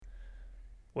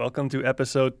Welcome to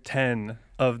episode 10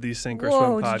 of the Sink or Swim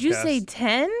Whoa, podcast. did you say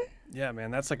 10? Yeah,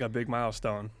 man, that's like a big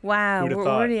milestone. Wow, Who'da we're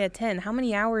thought? already at 10. How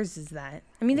many hours is that?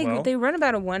 I mean, Well- they run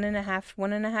about one and a half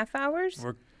hours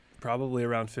We're probably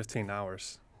around 15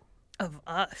 hours of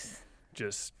us.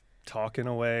 just talking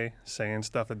away, saying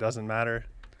stuff that doesn't matter.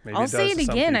 Maybe I'll it say does it to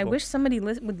some again. I people. wish somebody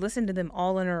would listen to them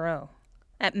all in a row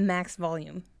at max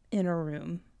volume in a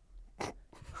room.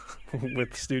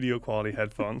 With studio quality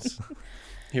headphones,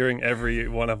 hearing every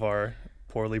one of our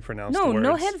poorly pronounced No, words.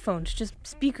 no headphones, just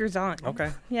speakers on.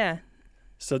 Okay. Yeah.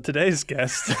 So today's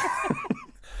guest,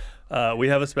 we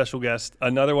have a special guest,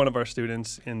 another one of our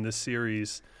students in this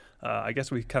series. I guess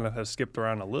we kind of have skipped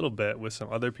around a little bit with some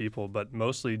other people, but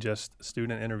mostly just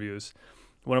student interviews.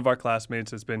 One of our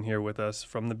classmates has been here with us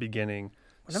from the beginning.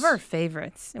 One of our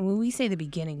favorites. And when we say the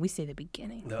beginning, we say the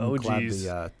beginning. The I'm glad OGs,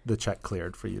 the check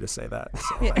cleared for you to say that.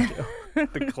 So Yeah. thank you.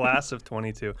 the class of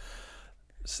 22.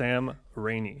 Sam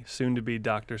Raine, soon to be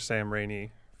Dr. Sam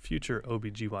Raine, future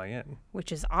OBGYN.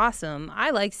 Which is awesome. I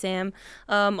like Sam.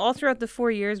 All throughout the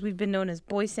 4 years, we've been known as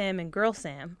Boy Sam and Girl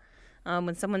Sam.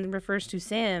 When someone refers to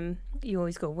Sam, you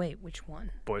always go, wait, which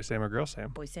one? Boy Sam or Girl Sam?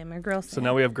 Boy Sam or Girl Sam? So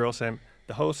now we have Girl Sam,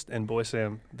 the host, and Boy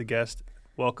Sam, the guest.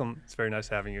 Welcome. It's very nice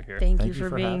having you here. Thank you for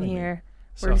being having me. here.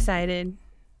 So- We're excited.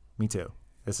 Me too.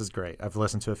 This is great. I've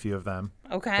listened to a few of them.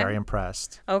 Okay. Very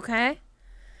impressed. Okay.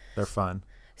 They're fun.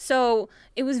 So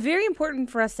it was very important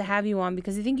for us to have you on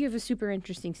because I think you have a super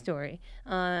interesting story.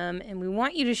 And we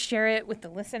want you to share it with the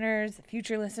listeners, the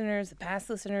future listeners, the past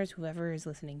listeners, whoever is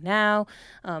listening now.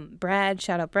 Brad,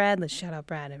 shout out Brad. Let's shout out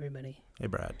Brad, everybody. Hey,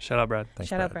 Brad. Shout out, Brad. Thanks,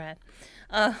 Shout out Brad.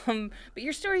 But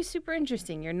your story is super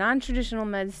interesting. You're a non-traditional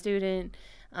med student,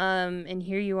 and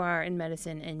here you are in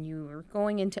medicine, and you are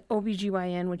going into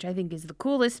OBGYN, which I think is the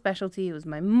coolest specialty. It was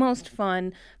my most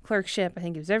fun clerkship. I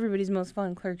think it was everybody's most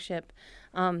fun clerkship.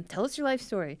 Tell us your life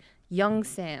story. Young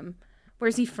Sam.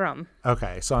 Where's he from?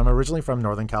 Okay, so I'm originally from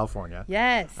Northern California.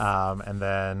 Yes. And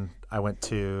then I went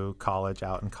to college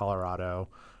out in Colorado.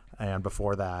 And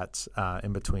before that,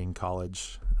 in between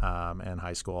college and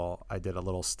high school, I did a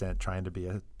little stint trying to be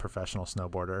a professional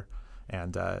snowboarder.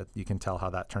 And you can tell how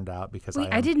that turned out because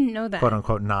Wait, I am, didn't know that. quote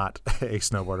unquote, not a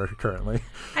snowboarder currently.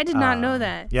 I did not know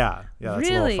that. Yeah, that's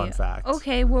Really? a little fun fact.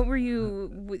 Okay, what were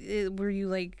you? Were you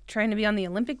like trying to be on the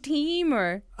Olympic team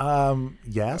or?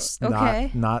 Yes,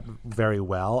 Okay. not very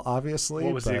well, obviously.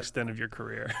 What was the but, extent of your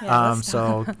career? Yeah, let's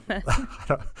talk so about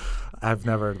that. I've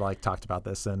never talked about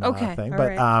this in Okay, thing, all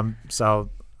but right. so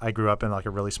I grew up in a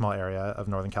really small area of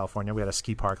Northern California. We had a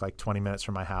ski park 20 minutes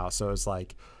from my house, so it was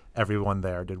everyone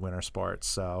there did winter sports.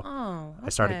 So Oh, I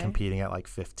started okay. competing at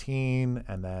 15,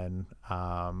 and then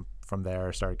from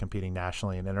there started competing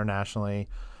nationally and internationally,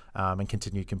 and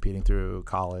continued competing through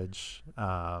college.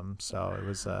 So it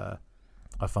was a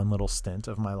fun little stint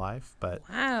of my life, but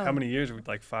Wow. How many years?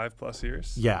 5+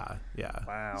 years? yeah.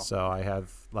 Wow. So I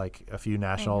have a few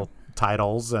national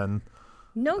titles and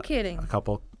No kidding. a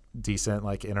couple decent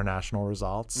international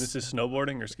results. This is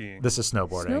snowboarding or skiing? This is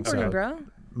snowboarding. Snowboarding, so bro.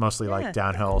 mostly Yeah.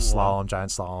 downhill Cool. slalom, giant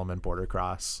slalom, and border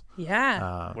cross.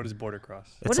 Yeah. What is border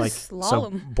cross? It's What is so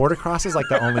slalom? border cross is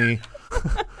the only.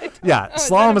 Yeah,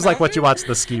 slalom is what you watch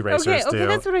the ski racers okay, do,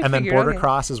 that's what I and then figured, border okay.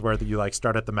 cross is where you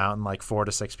start at the mountain 4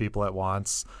 to 6 people at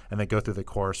once, and they go through the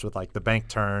course with the bank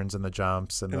turns and the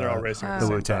jumps and, And they're all racing at the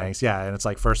the Wu same time. Tangs. Yeah, and it's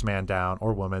first man down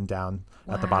or woman down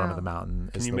at the bottom of Wow. the mountain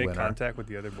Can is you the make winner. contact with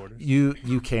the other boarders? You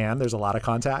can. There's a lot of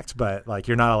contact, but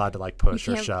you're not allowed to push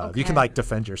You or can't- shove. You can okay.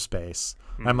 defend your space.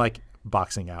 I'm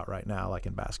boxing out right now,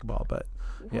 in basketball, but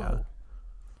yeah. Whoa.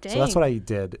 Dang. So that's what I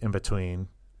did in between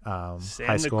Sam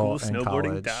high the school cool and snowboarding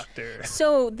college. doctor.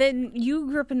 So then you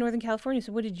grew up in Northern California.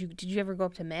 So what did you ever go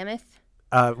up to Mammoth?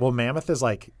 Well, Mammoth is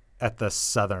at the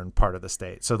southern part of the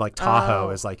state. So Tahoe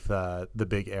Oh. is the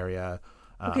big area.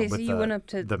 Okay, so with you the, went up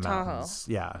to the Tahoe. mountains.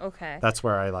 Yeah. Okay. That's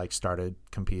where I started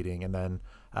competing, and then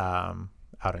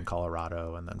out in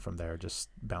Colorado, and then from there just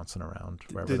bouncing around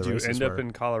wherever Did the you races end up were.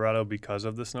 in Colorado because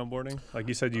of the snowboarding? Like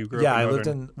you said, you grew Yeah, up in I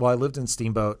Northern. lived in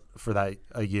Steamboat for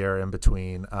a year in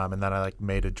between, and then I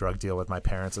made a drug deal with my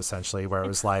parents essentially, where it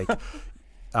was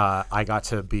I got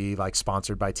to be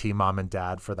sponsored by Team Mom and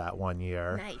Dad for that 1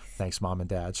 year. Nice. Thanks, Mom and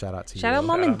Dad. Shout out to Shout you. out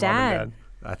Mom Shout and out Dad.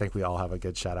 I think we all have a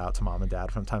good shout out to Mom and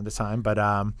Dad from time to time, but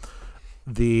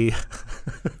the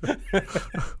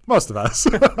most of us.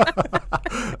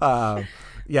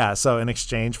 Yeah, so in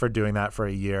exchange for doing that for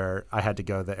a year, I had to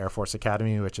go to the Air Force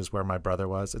Academy, which is where my brother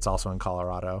was. It's also in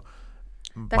Colorado.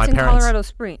 That's in Colorado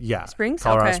Springs. Yeah, Springs.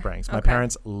 Colorado Okay. Springs. My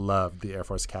parents loved the Air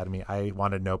Force Academy. I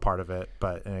wanted no part of it,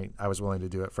 but I was willing to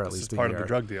do it for at least a year. This is part of the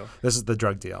drug deal. This is the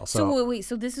drug deal. So wait.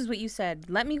 So this is what you said.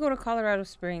 Let me go to Colorado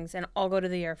Springs, and I'll go to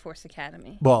the Air Force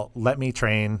Academy. Well, let me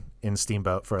train in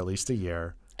Steamboat for at least a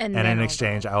year. And in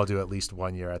exchange, I will do at least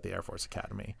 1 year at the Air Force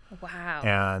Academy. Wow.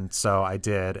 And so I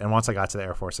did. And once I got to the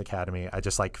Air Force Academy, I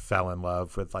just like fell in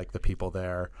love with like the people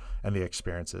there and the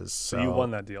experiences. So you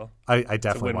won that deal. I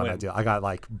definitely won that deal. I got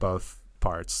like both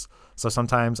parts. So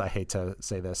sometimes, I hate to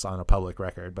say this on a public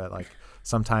record, but like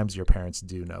sometimes your parents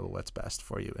do know what's best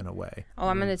for you in a way. Oh,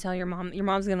 I'm going to tell your mom. Your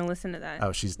mom's going to listen to that.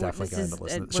 Oh, she's definitely going to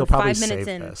listen. We're She'll probably 5 minutes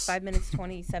save in. this. 5 minutes,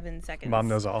 27 seconds. Mom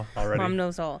knows all already. Mom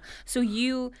knows all. So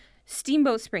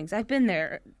Steamboat Springs. I've been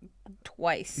there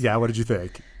twice. Yeah, what did you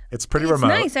think? It's pretty It's remote.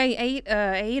 nice. I ate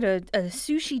a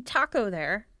sushi taco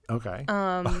there. Okay.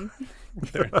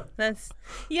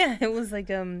 It was like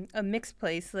a mixed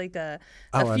place, like a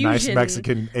fusion. Nice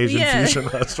Mexican Asian fusion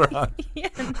restaurant. Yeah,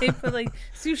 and they put like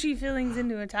sushi fillings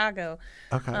into a taco.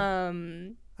 Okay.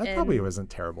 That probably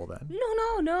wasn't terrible then.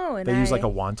 No. And they use like a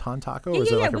wonton taco? Yeah,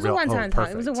 Or it was a wonton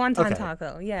taco. It was a wonton Okay.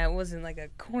 taco. Yeah, it wasn't like a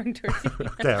corn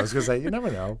tortilla. Okay, I was going to say, you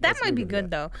never know. That might be good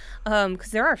though,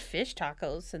 because there are fish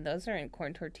tacos, and those aren't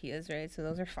corn tortillas, right? So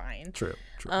those are fine. True.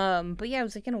 But yeah, it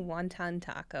was like in a wonton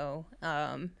taco.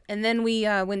 And then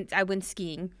I went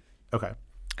skiing. Okay.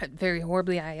 Very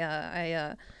horribly.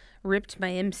 I ripped my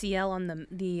MCL on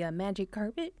the magic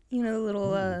carpet. You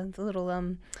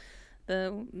know,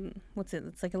 what's it?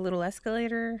 It's like a little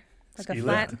escalator. Like Ski a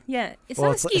flat, lift? yeah. It's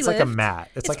Well, not it's a ski like lift. a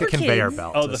mat. It's like a for conveyor kids.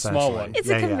 belt. Oh, the small essentially. one. It's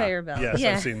Yeah, a yeah. conveyor belt. Yes,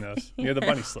 yeah. I've seen those near the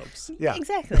bunny slopes. Yeah.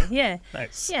 Exactly. Yeah.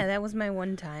 Nice. Yeah, that was my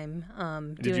one time.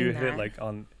 Did you doing hit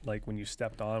that. like when you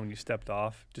stepped on, when you stepped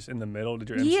off, just in the middle? Did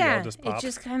your MCL just pop? It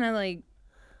just kind of like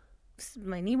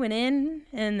my knee went in,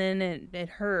 and then it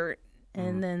hurt,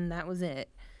 and then that was it.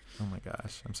 Oh my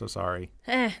gosh, I'm so sorry.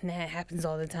 It happens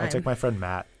all the time. I took my friend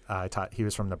Matt. He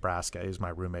was from Nebraska. He was my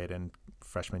roommate in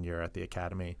freshman year at the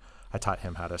academy. I taught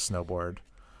him how to snowboard,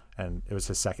 and it was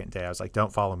his second day. I was like,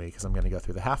 "Don't follow me because I'm going to go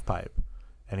through the half pipe."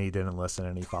 And he didn't listen,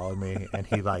 and he followed me. And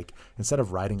he instead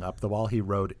of riding up the wall, he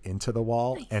rode into the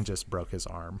wall and just broke his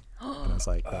arm. And it's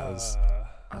like that was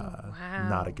wow.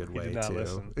 not a good He way did not to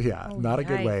listen. not a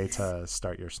good way yikes. to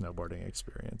start your snowboarding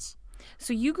experience.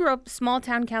 So you grew up small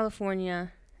town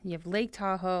California. You have Lake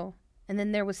Tahoe, and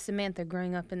then there was Samantha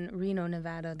growing up in Reno,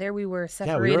 Nevada. There we were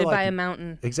separated by a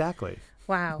mountain. Exactly.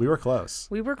 Wow. We were close.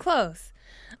 We were close.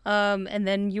 And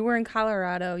then you were in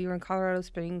Colorado. You were in Colorado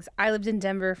Springs. I lived in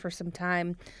Denver for some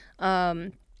time.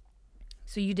 So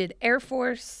you did Air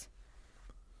Force.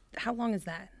 How long is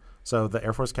that? So the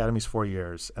Air Force Academy is 4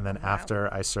 years, and then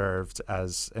after I served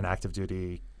as an active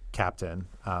duty captain,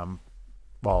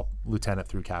 lieutenant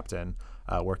through captain,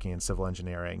 working in civil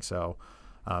engineering. So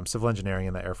civil engineering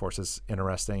in the Air Force is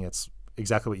interesting. It's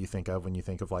exactly what you think of when you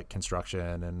think of like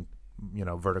construction and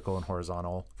vertical and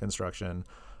horizontal construction.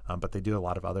 But they do a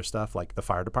lot of other stuff, like the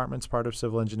fire department's part of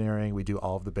civil engineering. We do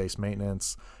all of the base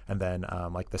maintenance, and then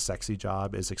like the sexy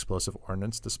job is explosive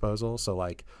ordnance disposal. So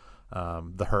like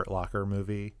the Hurt Locker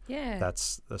movie,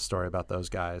 that's the story about those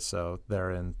guys. So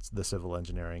they're in the civil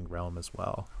engineering realm as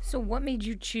well. So what made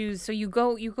you choose? So you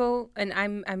go,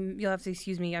 and you'll have to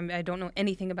excuse me. I don't know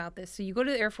anything about this. So you go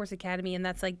to the Air Force Academy, and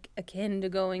that's like akin to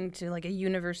going to like a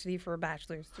university for a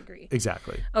bachelor's degree.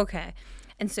 Exactly. Okay.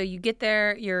 And so you get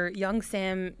there, you're young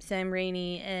Sam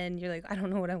Raine, and you're like, I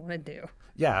don't know what I want to do.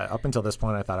 Yeah, up until this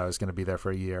point, I thought I was going to be there for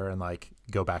a year and like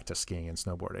go back to skiing and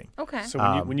snowboarding. Okay. So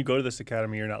when you go to this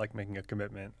academy, you're not like making a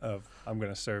commitment of I'm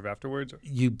going to serve afterwards?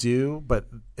 You do, but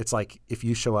it's like if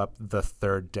you show up the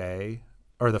third day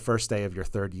or the first day of your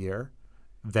third year,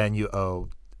 then you owe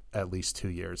at least 2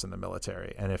 years in the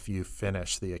military. And if you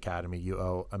finish the academy, you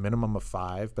owe a minimum of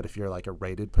 5. But if you're like a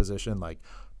rated position like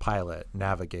pilot,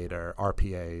 navigator,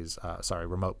 RPAs,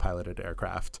 remote piloted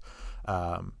aircraft,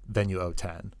 then you owe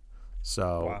 10.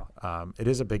 So it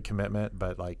is a big commitment,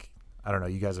 but like, I don't know,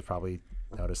 you guys have probably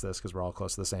noticed this because we're all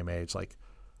close to the same age. Like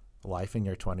life in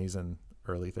your 20s and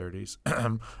early 30s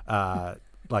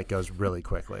like goes really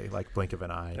quickly, like blink of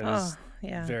an eye. That is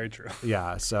yeah. very true.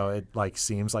 Yeah, so it like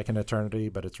seems like an eternity,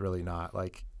 but it's really not.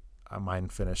 Like mine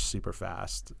finished super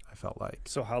fast, I felt like.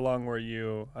 So how long were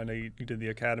you, I know you did the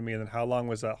academy, and then how long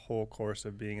was that whole course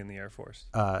of being in the Air Force?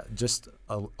 Just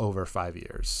over 5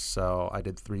 years. So I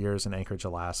did 3 years in Anchorage,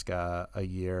 Alaska, a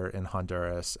year in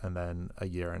Honduras, and then a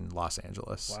year in Los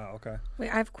Angeles. Wow, okay.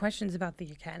 Wait, I have questions about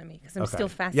the academy because I'm Okay. still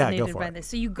Yeah, go fascinated for by it. this.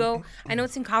 So you go, I know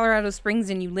it's in Colorado Springs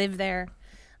and you live there.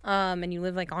 and you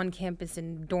live like on campus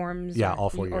in dorms. Yeah, or, all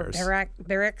 4 or years.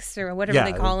 barracks or whatever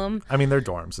they call them. I mean, they're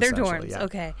dorms. They're essentially, dorms, yeah.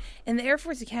 okay. And the Air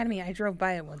Force Academy, I drove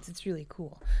by it once. It's really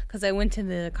cool because I went to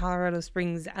the Colorado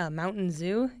Springs Mountain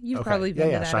Zoo. You've probably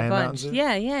been to that Cheyenne a bunch. Mountain Zoo?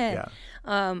 Yeah.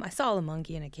 I saw a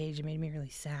monkey in a cage. It made me really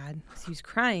sad because he was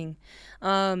crying.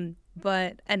 And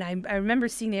I remember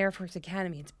seeing the Air Force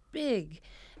Academy. It's big,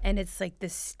 and it's like the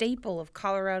staple of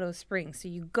Colorado Springs. So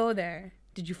you go there.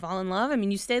 Did you fall in love? I mean,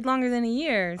 you stayed longer than a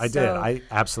year. I did. I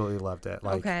absolutely loved it.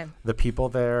 Like the people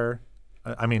there,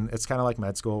 I mean, it's kind of like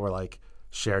med school where like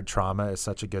shared trauma is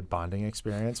such a good bonding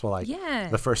experience. Well, like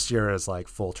the first year is like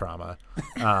full trauma.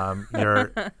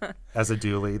 You're as a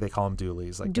dually, they call them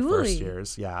dualies, like the first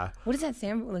years. Yeah. What does that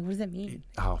stand? Like, what does that mean?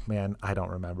 Oh man, I don't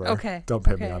remember. Okay. Don't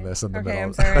pin me on this in the middle.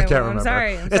 I'm sorry. I can't remember.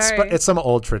 I'm sorry. It's some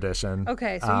old tradition.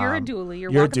 Okay, so you're a dually. You're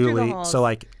a walking through the dually. halls. So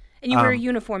like. And you wear a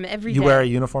uniform every day. You wear a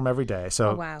uniform every day.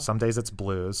 So wow. Some days it's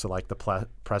blues, so like the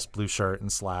pressed blue shirt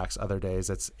and slacks. Other days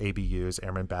it's ABUs,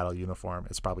 Airman Battle Uniform.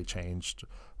 It's probably changed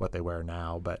what they wear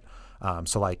now. But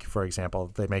so like, for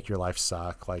example, they make your life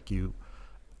suck. Like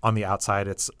on the outside,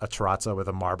 it's a terrazzo with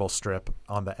a marble strip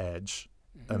on the edge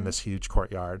in this huge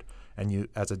courtyard. And you,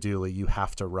 as a dually, you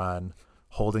have to run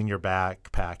holding your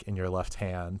backpack in your left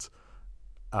hand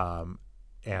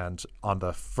and on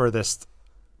the furthest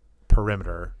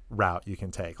perimeter route you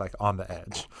can take, like on the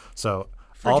edge. So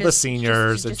all the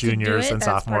seniors and juniors and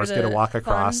sophomores get to walk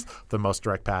across the most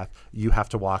direct path. You have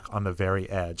to walk on the very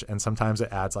edge, and sometimes it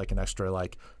adds like an extra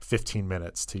like 15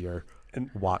 minutes to your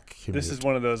walk commute. This is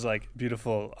one of those like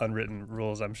beautiful unwritten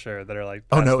rules, I'm sure, that are like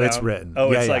it's written.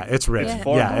 It's written.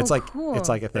 Yeah, it's like cool. It's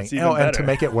like a thing. And and to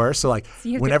make it worse, so like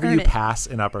so whenever you pass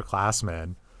an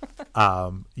upperclassman,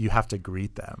 you have to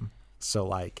greet them. So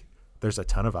like there's a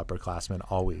ton of upperclassmen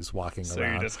always walking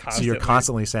around. So you're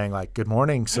constantly saying like, "Good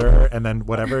morning, sir," and then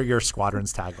whatever your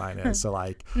squadron's tagline is. So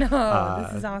like,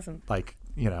 this is awesome. Like,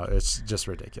 it's just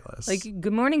ridiculous. Like,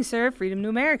 "Good morning, sir, freedom to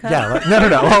America." Yeah,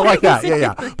 no. Well, like that.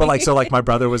 Yeah. But like, so like my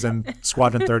brother was in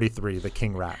Squadron 33, the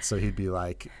King Rats. So he'd be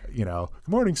like, "Good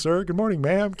morning, sir. Good morning,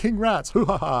 ma'am. King Rats. Hoo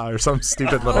ha ha," or some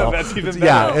stupid little. That's even better.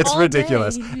 Yeah, it's all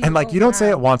ridiculous. Day, and like, you don't say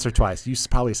it once or twice. You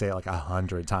probably say it like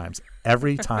 100 times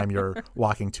every time you're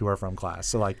walking to or from class.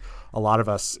 So like, a lot of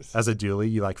us as a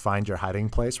dually, you like find your hiding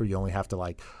place where you only have to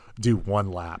like do one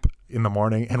lap in the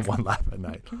morning and one lap at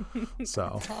night.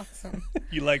 So that's awesome.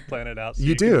 You like plan it out. So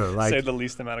you do like say the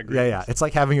least amount of greetings. Yeah. It's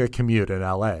like having a commute in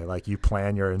LA. Like you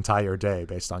plan your entire day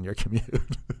based on your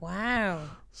commute. Wow.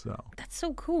 So that's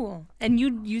so cool. And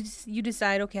you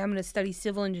decide, okay, I'm going to study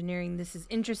civil engineering. This is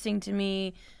interesting to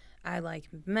me. I like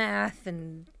math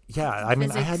and I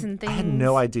mean, I had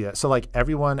no idea. So like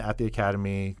everyone at the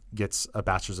academy gets a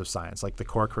bachelor's of science. Like the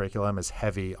core curriculum is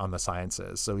heavy on the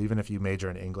sciences. So even if you major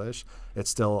in English, it's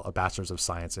still a bachelor's of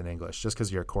science in English. Just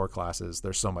because your core classes,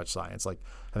 there's so much science. Like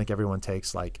I think everyone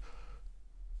takes like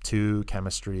 2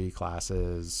 chemistry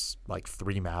classes, like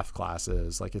 3 math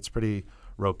classes. Like it's pretty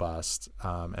robust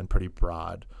and pretty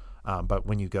broad. But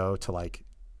when you go to like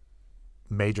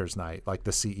majors night, like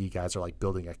the CE guys are like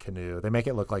building a canoe. They make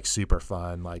it look like super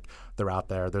fun. Like they're out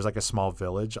there. There's like a small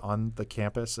village on the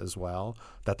campus as well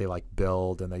that they like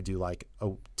build, and they do like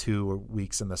 2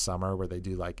 weeks in the summer where they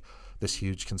do like this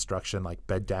huge construction like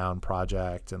bed down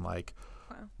project and like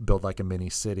build like a mini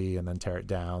city and then tear it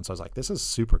down. So I was like, this is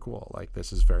super cool. Like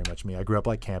this is very much me. I grew up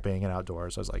like camping and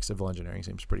outdoors. So I was like, civil engineering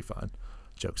seems pretty fun.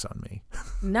 Joke's on me.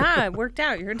 Nah, it worked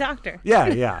out. You're a doctor.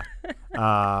 Yeah.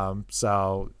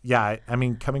 So yeah, I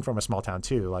mean, coming from a small town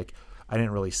too, like I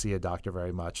didn't really see a doctor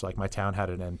very much. Like my town had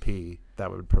an NP that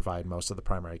would provide most of the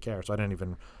primary care. So I didn't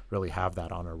even really have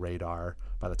that on a radar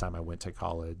by the time I went to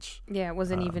college. Yeah, it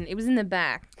wasn't even, it was in the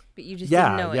back, but you just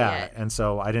didn't know it yet. And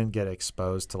so I didn't get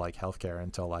exposed to like healthcare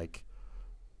until like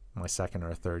my second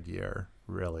or third year,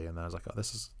 really. And then I was like, oh,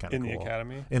 this is kind of cool. In the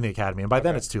academy? In the academy. And by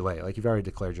then it's too late. Like you've already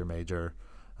declared your major.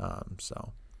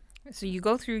 So you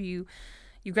go through, you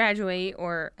graduate,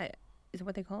 or is it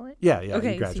what they call it? Yeah.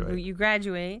 Okay, you graduate. So you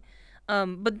graduate.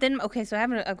 But then, okay, so I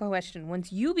have a question.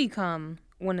 Once you become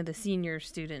one of the senior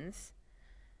students,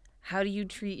 how do you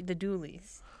treat the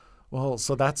dualies? Well,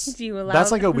 so that's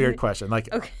like a weird question. Like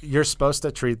you're supposed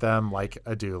to treat them like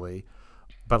a dually,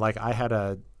 but like I had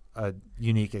a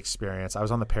unique experience. I was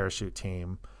on the parachute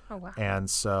team. Oh, wow. And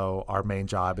so our main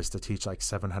job is to teach like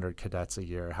 700 cadets a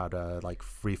year how to like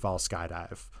free fall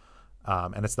skydive.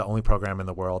 And it's the only program in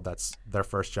the world that's their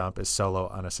first jump is solo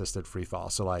unassisted free fall.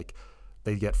 So like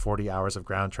they get 40 hours of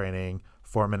ground training,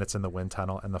 4 minutes in the wind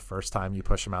tunnel. And the first time you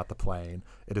push them out the plane,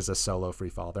 it is a solo free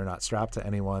fall. They're not strapped to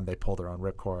anyone. They pull their own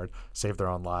ripcord, save their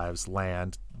own lives,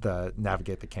 land,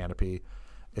 navigate the canopy.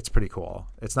 it's pretty cool.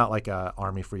 It's not like a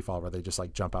Army free fall where they just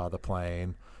like jump out of the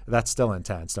plane. That's still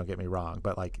intense, don't get me wrong,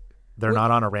 but like they're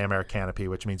not on a ram air canopy,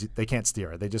 which means they can't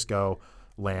steer it. They just go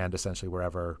land essentially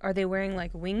wherever. Are they wearing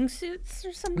like wingsuits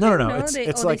or something? No.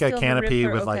 It's like a canopy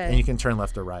with like, and you can turn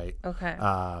left or right. Okay.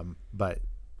 But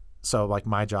so like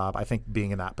my job, I think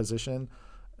being in that position,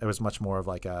 it was much more of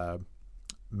like a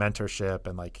mentorship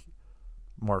and like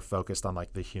more focused on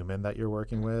like the human that you're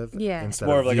working with. Yeah. Instead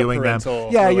More of of like a viewing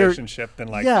parental them. relationship than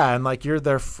like. Yeah, and like you're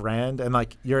their friend, and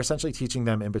like you're essentially teaching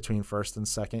them in between first and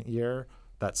second year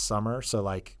that summer. So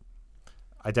like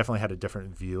I definitely had a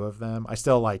different view of them. I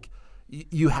still like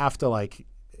you have to like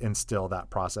instill that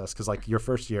process because like your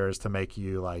first year is to make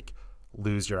you like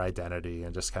lose your identity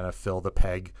and just kind of fill the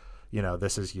peg. You know,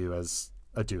 this is you as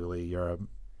a dually. You're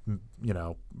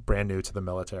brand new to the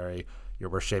military.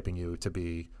 We're shaping you to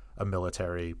be a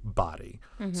military body.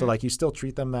 Mm-hmm. So like you still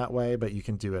treat them that way, but you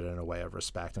can do it in a way of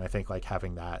respect. And I think like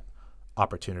having that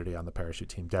opportunity on the parachute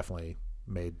team definitely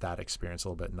made that experience a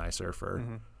little bit nicer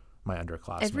for my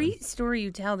underclassmen. Every story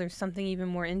you tell, there's something even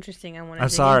more interesting I want to I'm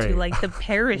dig sorry. into, like the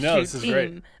parachute this is team.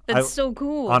 great. That's so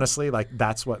cool. Honestly, like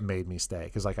that's what made me stay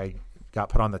because like I got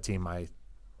put on the team my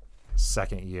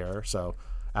second year. So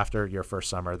after your first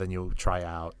summer, then you try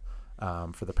out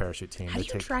for the parachute team. How do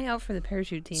you try out for the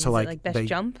parachute team? So Is like it like best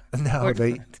jump? No,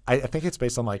 I think it's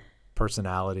based on like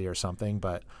personality or something,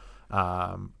 but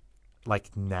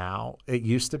like now it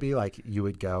used to be like you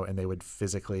would go and they would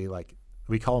physically like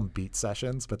we call them beat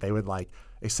sessions, but they would like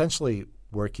essentially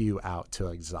work you out to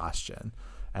exhaustion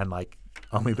and like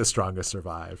only the strongest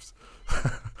survives.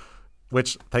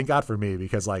 Which thank God for me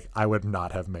because like I would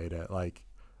not have made it. Like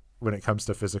when it comes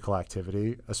to physical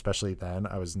activity, especially then,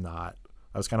 I was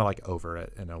kind of like over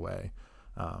it in a way.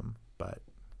 But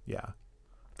yeah,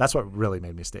 that's what really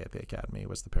made me stay at the academy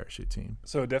was the parachute team.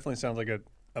 So it definitely sounds like an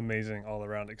amazing all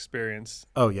around experience.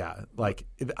 Oh yeah. Like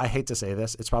I hate to say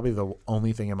this. It's probably the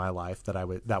only thing in my life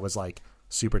that was like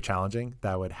super challenging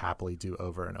that I would happily do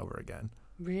over and over again.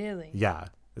 Really? Yeah.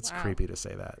 It's creepy to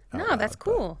say that. No, that's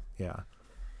cool. Yeah.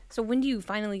 So when do you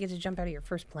finally get to jump out of your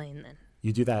first plane then?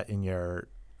 You do that in your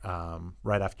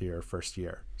right after your first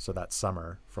year. So that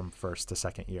summer from first to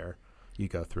second year, you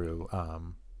go through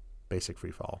basic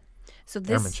free fall. So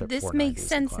this makes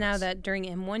sense now that during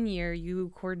M1 year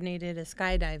you coordinated a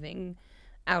skydiving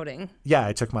outing. Yeah,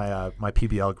 I took my my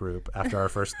PBL group after our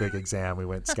first big exam. We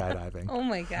went skydiving. Oh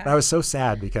my god! And I was so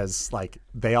sad because like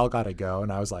they all got to go,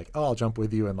 and I was like, oh, I'll jump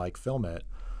with you and like film it.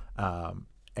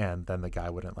 And then the guy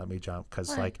wouldn't let me jump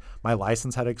because like my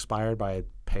license had expired, but I had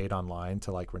paid online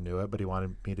to like renew it, but he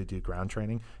wanted me to do ground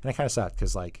training, and I kind of sucked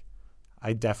because like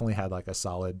I definitely had like a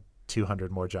solid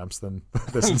 200 more jumps than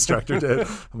this instructor did.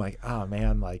 I'm like, oh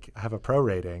man, like I have a pro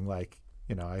rating, like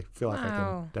I feel like I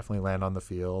can definitely land on the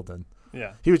field, and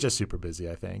yeah, he was just super busy,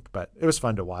 I think, but it was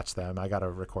fun to watch them. I got to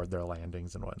record their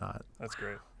landings and whatnot. That's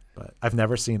great. But I've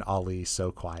never seen Ali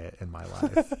so quiet in my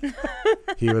life.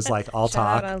 He was like all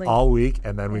Shout talk out Ali. all week,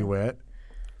 and then we went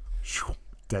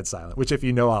dead silent. Which, if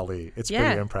you know Ali, it's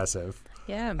pretty impressive.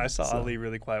 Yeah, I saw Ali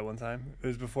really quiet one time. It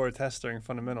was before a test during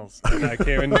fundamentals. And I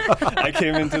came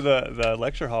into the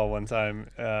lecture hall one time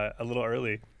a little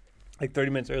early, like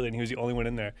 30 minutes early, and he was the only one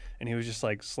in there. And he was just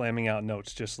like slamming out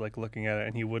notes, just like looking at it,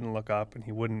 and he wouldn't look up and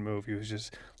he wouldn't move. He was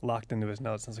just locked into his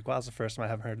notes. And I was like, wow, it's the first time I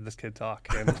haven't heard this kid talk.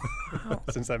 And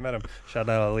since I met him, shout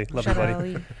out Ali, love you,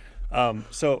 buddy.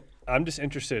 So I'm just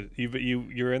interested. You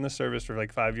were in the service for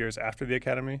like 5 years after the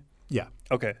academy. Yeah.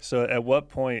 Okay. So at what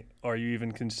point are you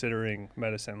even considering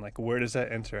medicine? Like, where does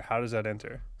that enter? How does that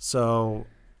enter? So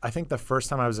I think the first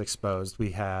time I was exposed,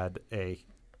 we had a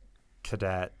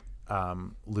cadet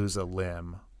lose a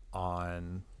limb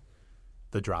on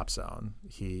the drop zone.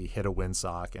 He hit a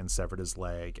windsock and severed his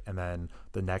leg. And then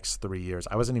the next 3 years,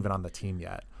 I wasn't even on the team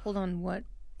yet. Hold on. What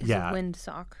is a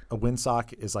windsock? A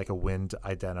windsock is like a wind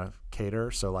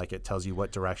identifier. So like it tells you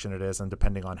what direction it is. And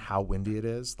depending on how windy it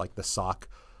is, like the sock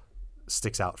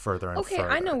sticks out further and further.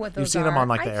 Okay, I know what those are. You've seen them on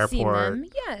like the I've airport. Seen them,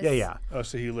 yes. Yeah. Oh,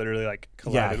 so he literally like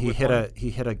collided with he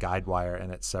hit a guide wire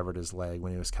and it severed his leg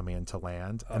when he was coming in to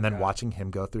land. And then watching him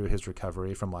go through his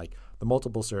recovery from like the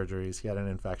multiple surgeries, he had an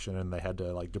infection and they had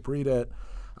to like debride it.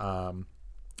 And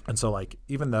so like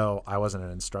even though I wasn't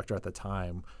an instructor at the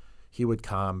time, he would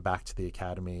come back to the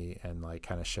academy and like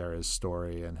kind of share his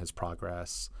story and his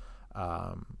progress.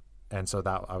 And so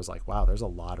that I was like, wow, there's a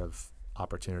lot of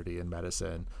opportunity in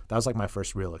medicine. That was like my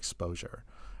first real exposure.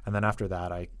 And then after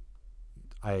that,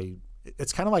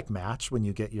 it's kind of like match when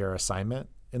you get your assignment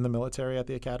in the military at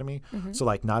the academy. Mm-hmm. So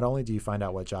like not only do you find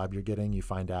out what job you're getting, you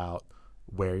find out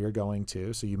where you're going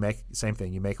to. So you make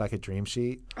like a dream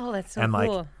sheet. Oh, that's so and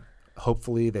cool. Like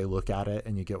hopefully they look at it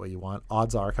and you get what you want.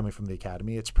 Odds are, coming from the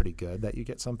academy, it's pretty good that you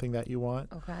get something that you want.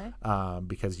 Okay.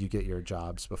 Because you get your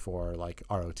jobs before like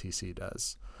ROTC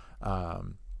does.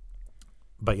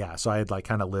 But yeah, so I had like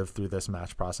kind of lived through this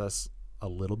match process a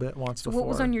little bit once before. What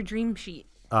was on your dream sheet?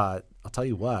 I'll tell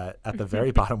you what, at the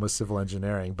very bottom was civil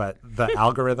engineering, but the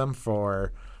algorithm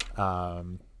for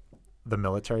the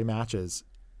military matches,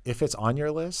 if it's on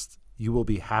your list, you will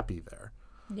be happy there.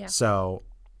 Yeah. So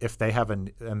if they have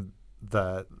and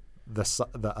the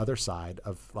other side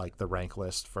of like the rank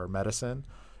list for medicine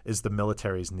is the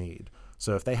military's need.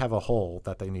 So if they have a hole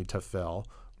that they need to fill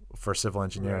for civil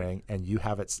engineering and you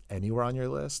have it anywhere on your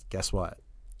list, guess what?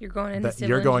 You're going into civil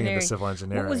You're engineering. going into civil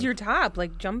engineering. What was your top?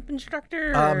 Like jump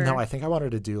instructor? No, I think I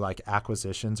wanted to do like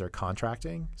acquisitions or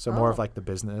contracting. So more of like the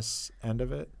business end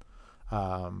of it.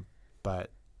 But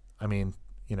I mean,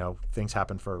 you know, things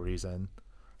happen for a reason.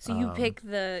 So you pick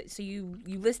you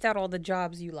list out all the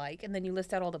jobs you like, and then you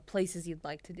list out all the places you'd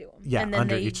like to do them. Yeah, and then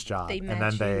under each job, and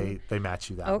then they match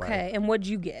you that way. Okay, and what'd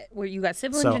you get? Where you got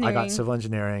civil So engineering? I got civil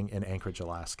engineering in Anchorage,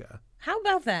 Alaska. How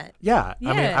about that? Yeah,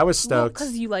 I mean, I was stoked.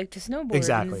 Because you like to snowboard.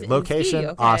 Exactly. And Location, ski,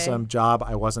 okay. awesome. Job,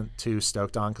 I wasn't too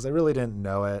stoked on because I really didn't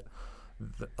know it.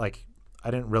 Like, I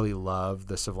didn't really love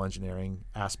the civil engineering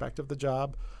aspect of the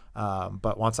job.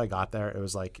 But once I got there, it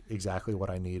was like exactly what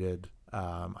I needed.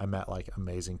 I met like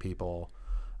amazing people.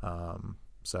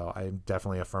 So I'm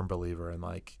definitely a firm believer in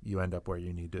like you end up where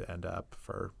you need to end up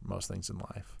for most things in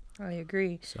life. I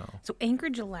agree. So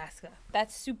Anchorage, Alaska.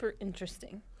 That's super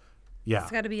interesting. Yeah.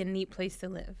 It's got to be a neat place to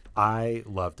live. I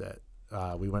loved it.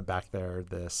 We went back there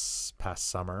this past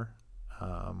summer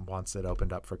once it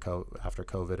opened up for after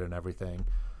COVID and everything.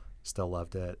 Still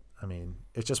loved it. I mean,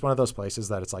 it's just one of those places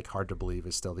that it's like hard to believe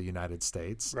is still the United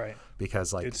States. Right.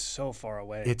 Because like it's so far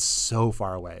away. It's so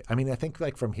far away. I mean, I think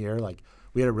like from here, like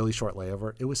we had a really short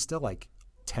layover. It was still like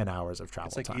 10 hours of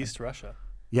travel time. It's like East Russia.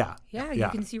 Yeah. Yeah, you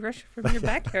can see Russia from your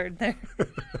backyard there.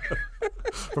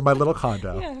 From my little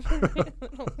condo. Yeah, from your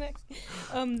little next.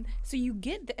 So you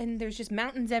get, and there's just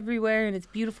mountains everywhere, and it's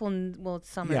beautiful, and well,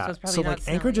 it's summer, so it's probably not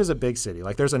snowing. Anchorage is a big city.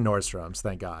 Like there's a Nordstrom's,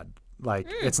 thank God. Like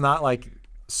it's not like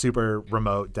super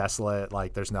remote, desolate,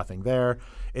 like there's nothing there.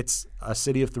 It's a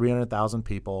city of 300,000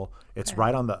 people. It's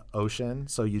right on the ocean,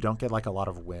 so you don't get like a lot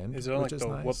of wind. Is it on which like is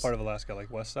nice. what part of Alaska? Like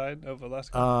west side of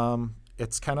Alaska?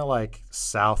 It's kind of like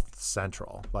south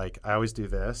central. Like I always do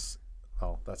this.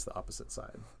 Oh, that's the opposite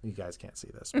side. You guys can't see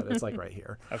this, but it's like right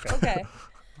here. Okay.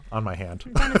 On my hand.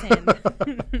 It's on his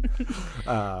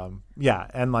hand. Yeah,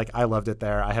 and like I loved it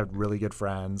there. I had really good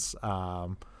friends.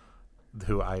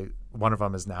 One of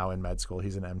them is now in med school.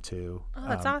 He's an M2. Oh,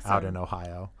 that's awesome. Out in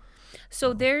Ohio.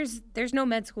 So there's no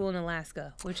med school in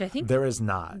Alaska, which I think there is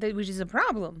not. Which is a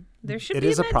problem. There should it be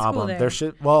is a med problem. School There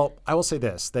should. Well, I will say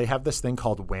this: they have this thing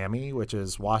called WWAMI, which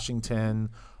is Washington,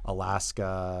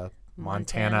 Alaska,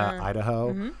 Montana,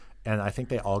 Idaho. And I think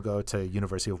they all go to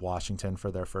University of Washington for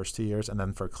their first 2 years, and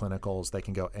then for clinicals, they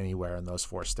can go anywhere in those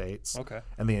 4 states. Okay.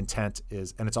 And the intent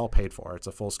is, and it's all paid for. It's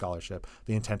a full scholarship.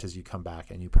 The intent is you come back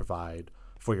and you provide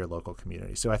for your local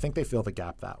community. So I think they fill the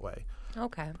gap that way.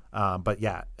 Okay. But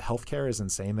yeah, healthcare is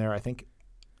insane there. I think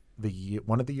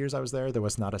one of the years I was there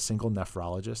was not a single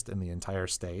nephrologist in the entire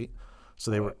state.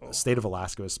 So state of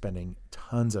Alaska was spending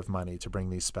tons of money to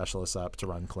bring these specialists up to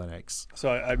run clinics.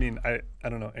 So I mean, I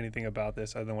don't know anything about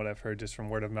this other than what I've heard just from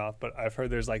word of mouth, but I've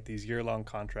heard there's like these year-long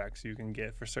contracts you can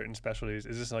get for certain specialties.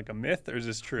 Is this like a myth or is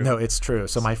this true? No, it's true.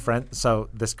 So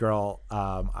this girl,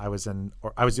 I was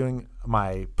doing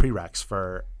my prereqs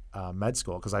for med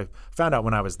school because I found out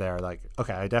when I was there, like,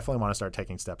 okay, I definitely want to start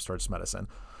taking steps towards medicine.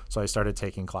 So I started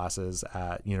taking classes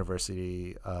at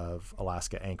University of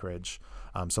Alaska Anchorage.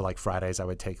 So like Fridays I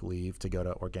would take leave to go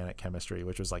to organic chemistry,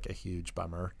 which was like a huge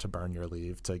bummer to burn your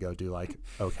leave to go do like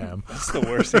OChem. That's the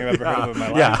worst thing I've ever heard of in my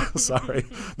life. Yeah, sorry.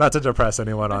 Not to depress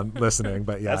anyone on listening,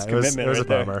 but yeah, it was a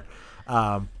bummer.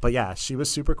 But yeah, she was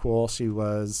super cool. She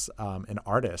was an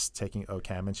artist taking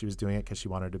OChem, and she was doing it because she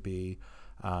wanted to be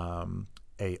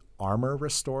a armor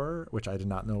restorer, which I did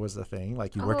not know was a thing.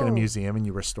 Like you work in a museum and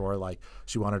you restore, like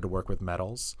she wanted to work with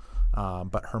metals.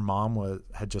 But her mom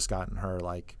had just gotten her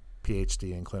like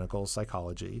PhD in clinical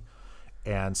psychology,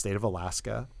 and state of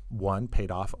Alaska,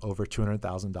 paid off over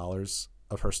 $200,000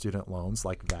 of her student loans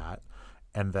like that.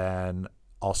 And then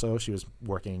also she was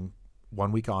working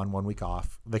 1 week on, 1 week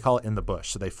off. They call it in the bush.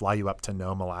 So they fly you up to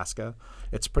Nome, Alaska.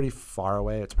 It's pretty far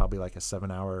away. It's probably like a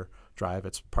 7-hour drive.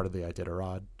 It's part of the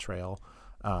Iditarod Trail.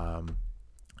 And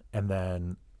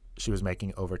then she was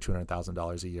making over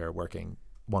 $200,000 a year working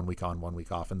 1 week on, 1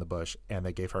 week off in the bush. And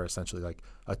they gave her essentially like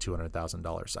a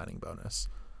 $200,000 signing bonus.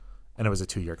 and it was a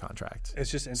 2-year contract. It's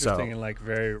just interesting and like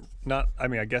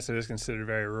I guess it is considered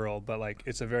very rural, but like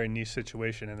it's a very niche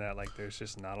situation in that like there's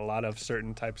just not a lot of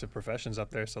certain types of professions up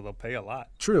there, so they'll pay a lot.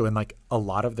 True, and like a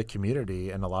lot of the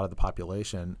community and a lot of the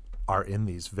population are in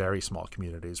these very small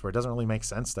communities where it doesn't really make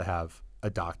sense to have a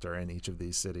doctor in each of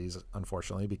these cities,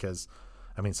 unfortunately, because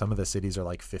I mean some of the cities are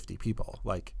like 50 people.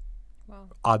 Like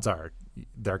odds are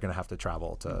they're going to have to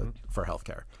travel to for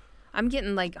healthcare. I'm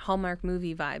getting like Hallmark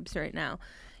movie vibes right now.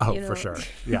 Oh, for sure.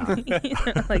 Yeah.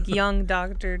 Like young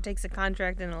doctor takes a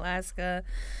contract in Alaska.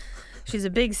 She's a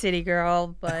big city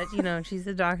girl, but she's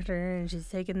a doctor and she's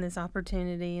taking this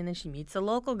opportunity, and then she meets a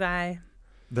local guy.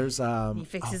 There's he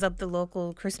fixes up the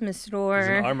local Christmas store. He's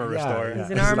an armor restorer. He's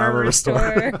an armor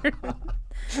restorer.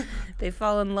 They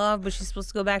fall in love, but she's supposed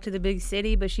to go back to the big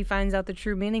city, but she finds out the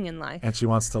true meaning in life. And she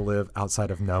wants to live outside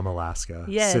of Nome, Alaska,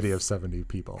 city of 70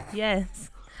 people.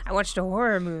 Yes. I watched a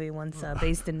horror movie once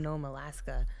based in Nome,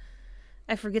 Alaska.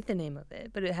 I forget the name of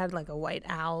it, but it had like a white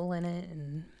owl in it.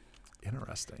 And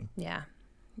interesting. Yeah.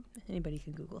 Anybody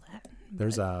can Google that.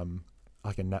 There's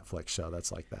like a Netflix show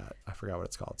that's like that. I forgot what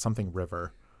it's called. Something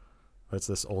River. But it's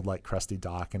this old like crusty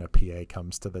dock, and a PA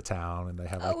comes to the town, and they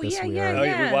have like this weird. Oh,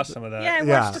 yeah, we watched some of that. Yeah, I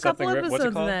watched a couple episodes what's it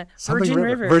of called? that. Something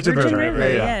Virgin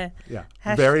River. Yeah.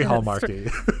 Very Hallmarky.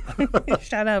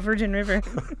 Shout out Virgin River.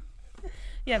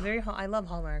 Yeah, I love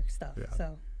Hallmark stuff. Yeah.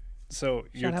 So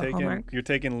you're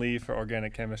taking leave for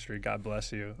organic chemistry. God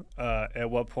bless you. At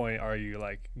what point are you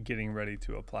like getting ready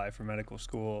to apply for medical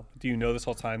school? Do you know this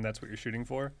whole time that's what you're shooting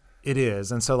for? It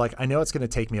is. And so like I know it's going to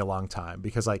take me a long time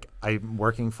because like I'm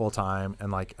working full time,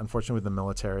 and like unfortunately with the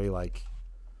military, like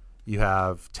you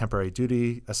have temporary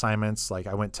duty assignments. Like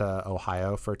I went to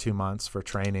Ohio for 2 months for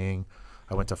training.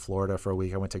 I went to Florida for a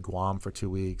week. I went to Guam for 2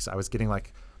 weeks. I was getting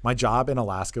like my job in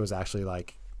Alaska was actually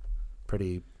like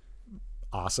pretty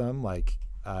awesome. Like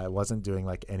I wasn't doing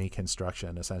like any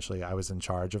construction. Essentially, I was in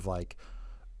charge of like,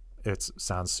 it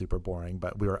sounds super boring,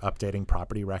 but we were updating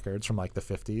property records from like the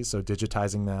 50s. So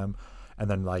digitizing them, and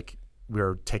then like we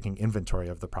were taking inventory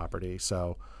of the property.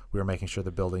 So we were making sure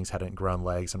the buildings hadn't grown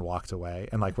legs and walked away.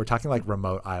 And like we're talking like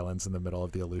remote islands in the middle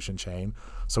of the Aleutian chain.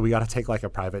 So we got to take like a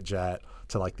private jet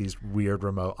to like these weird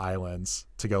remote islands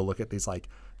to go look at these like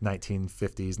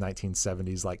 1950s,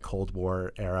 1970s, like Cold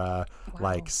War era,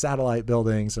 like satellite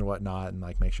buildings and whatnot, and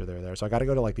like make sure they're there. So I got to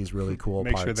go to like these really cool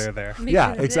Make parts. sure they're there.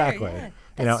 Yeah, exactly. Yeah.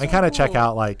 And kind of check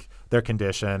out like their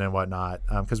condition and whatnot,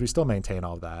 because we still maintain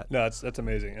all of that. No, that's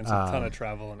amazing. It's a ton of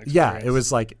travel and experience. Yeah, it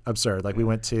was like absurd. Like we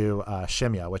went to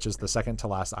Shimya, which is the second to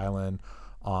last island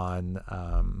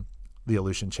on the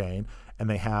Aleutian chain, and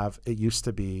it used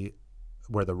to be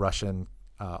where the Russian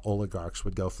oligarchs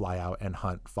would go fly out and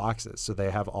hunt foxes. So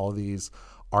they have all these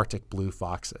Arctic blue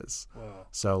foxes. Wow.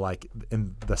 So like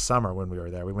in the summer when we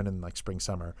were there, we went in like spring,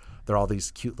 summer, there are all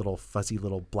these cute little fuzzy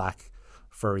little black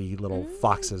furry little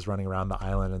foxes running around the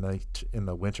island. And then in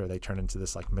the winter, they turn into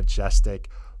this like majestic,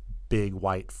 big,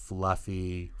 white,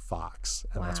 fluffy fox.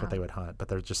 And that's what they would hunt. But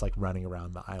they're just like running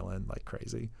around the island like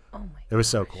crazy. Oh my It was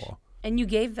so cool. And you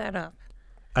gave that up.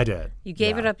 I did. You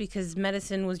gave it up because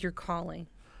medicine was your calling.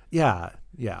 Yeah.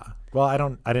 Well,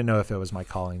 I didn't know if it was my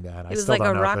calling then. It was like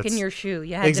a rock in your shoe.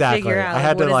 You had to figure out. I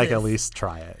had to like this? at least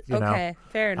try it. You know? Okay,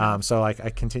 fair enough. So like I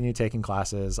continued taking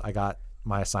classes. I got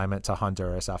my assignment to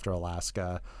Honduras after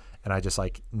Alaska, and I just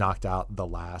like knocked out the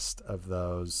last of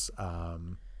those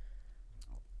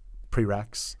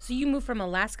prereqs. So you moved from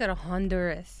Alaska to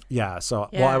Honduras. Yeah. So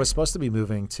well, I was supposed to be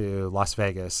moving to Las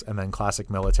Vegas and then classic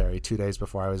military 2 days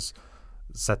before I was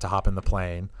set to hop in the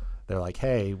plane. They're like,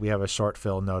 hey, we have a short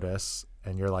fill notice,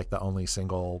 and you're like the only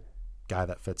single guy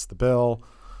that fits the bill.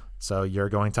 So you're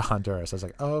going to Honduras. I was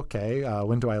like, oh, okay.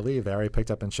 When do I leave? They already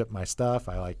picked up and shipped my stuff.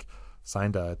 I like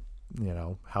signed a,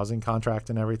 housing contract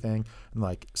and everything. And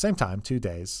like same time, 2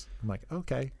 days. I'm like,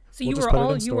 okay. So you were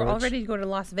all ready to go to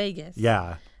Las Vegas.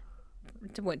 Yeah.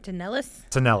 To what? To Nellis?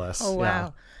 To Nellis. Oh wow. Yeah.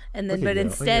 And then, but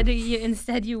instead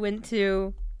you went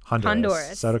to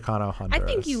Honduras. Sotocano, Honduras. I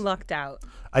think you lucked out.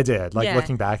 I did. Like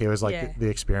looking back, it was like the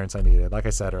experience I needed. Like I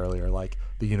said earlier, like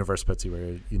the universe puts you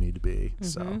where you need to be.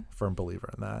 So firm believer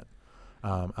in that.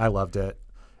 I loved it.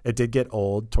 It did get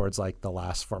old towards like the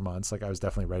last 4 months. Like I was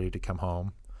definitely ready to come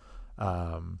home.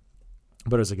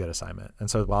 But it was a good assignment. And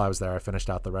so while I was there, I finished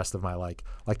out the rest of my like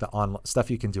the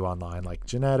stuff you can do online, like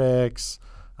genetics,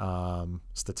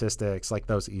 statistics, like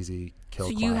those easy kill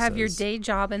classes. So you have your day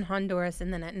job in Honduras,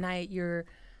 and then at night you're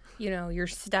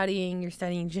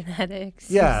studying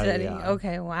genetics. Yeah.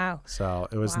 Okay, wow. So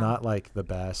it was not like the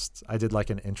best. I did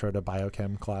like an intro to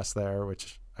biochem class there,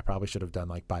 which I probably should have done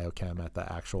like biochem at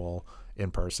the actual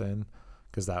in-person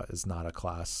because that is not a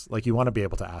class. Like, you want to be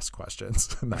able to ask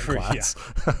questions in that class.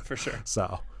 Yeah, for sure.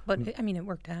 So, But I mean, it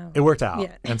worked out. it worked out.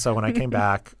 Yeah. And so when I came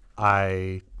back,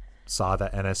 I saw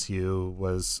that NSU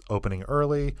was opening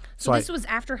early. So this was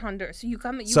after Honduras. So you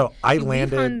come. I you leave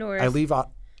landed. Honduras. I leave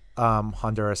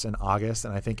Honduras in August,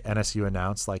 and I think NSU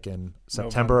announced like in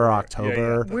September or November.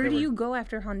 October. Yeah. Where do you go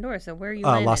after Honduras? So where are you?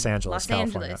 Landed? Los Angeles,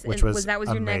 California, which And was that was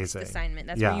your next amazing. assignment.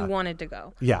 That's Yeah. where you wanted to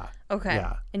go. Yeah. Okay.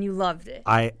 Yeah. And you loved it.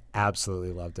 I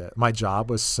absolutely loved it. My job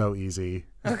was so easy.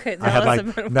 Okay. I had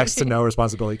like next to no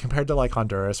responsibility compared to like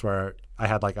Honduras, where I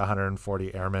had like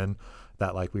 140 airmen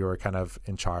that like we were kind of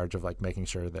in charge of like making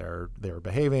sure they were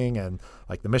behaving, and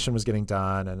like the mission was getting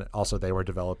done, and also they were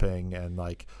developing and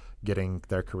like getting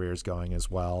their careers going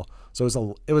as well. So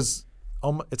it's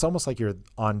almost like you're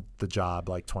on the job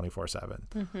like 24/7.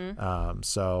 Mm-hmm.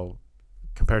 So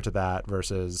compared to that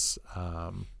versus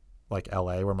like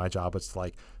LA, where my job was to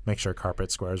like make sure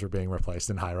carpet squares were being replaced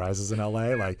in high rises in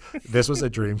LA, like this was a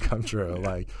dream come true.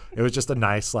 Like it was just a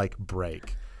nice like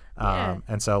break. Yeah.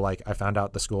 And so like I found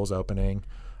out the school's opening.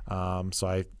 So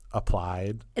I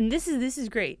applied. And this is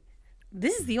great.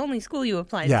 This is the only school you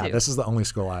applied to. Yeah, this is the only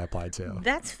school I applied to.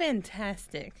 That's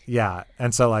fantastic. Yeah.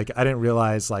 And so like I didn't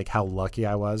realize like how lucky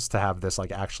I was to have this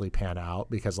like actually pan out,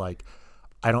 because like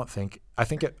I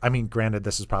mean, granted,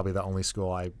 this is probably the only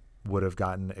school I would have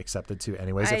gotten accepted to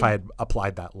anyways if I had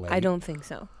applied that late. I don't think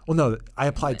so. Well, no, I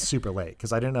applied super late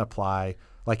because I didn't apply.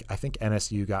 Like I think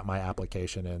NSU got my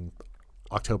application in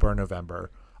October or November.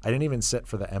 I didn't even sit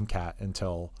for the MCAT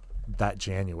until that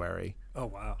January. Oh,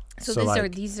 wow. So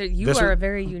like, you are a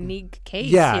very unique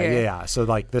case yeah, here. Yeah. So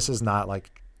like this is not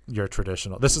like your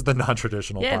traditional. This is the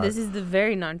non-traditional part. Yeah, this is the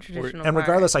very non-traditional And part.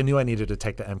 regardless, I knew I needed to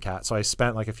take the MCAT. So I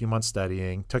spent like a few months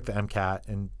studying, took the MCAT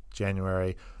in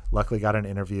January, luckily got an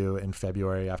interview in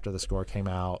February after the score came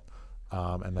out.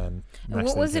 And then And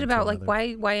what was it about? Like,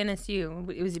 why NSU?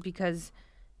 Was it because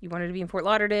you wanted to be in Fort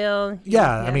Lauderdale? Yeah.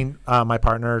 I mean, my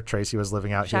partner, Tracy, was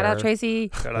living out here. Shout out,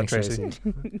 Tracy. Shout out, Thanks, Tracy.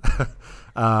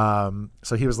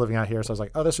 So he was living out here. So I was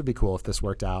like, oh, this would be cool if this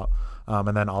worked out.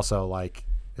 And then also, like,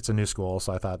 it's a new school,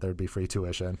 so I thought there'd be free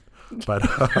tuition. But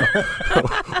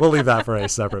we'll leave that for a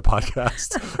separate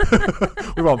podcast.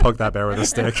 We won't poke that bear with a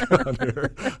stick on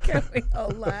here. Can we all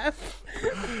laugh?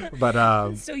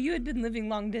 But so you had been living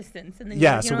long distance, and then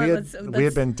yeah, you're like, so we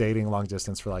had been dating long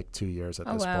distance for like 2 years at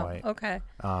oh, this wow. point. Okay.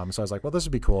 So I was like, well, this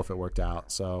would be cool if it worked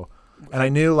out. So, and I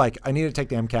knew like I needed to take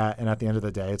the MCAT, and at the end of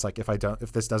the day, it's like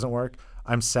if this doesn't work,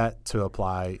 I'm set to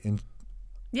apply in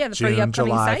for June, the upcoming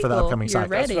July cycle. for the upcoming You're cycle.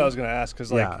 That's ready. what I was going to ask,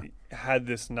 because like Yeah. had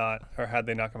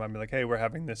they not come out and be like, hey, we're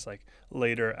having this like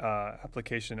later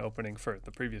application opening for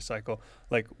the previous cycle,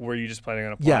 like were you just planning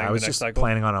on applying Yeah, I the was next just cycle?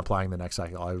 planning on applying the next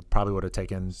cycle. I probably would have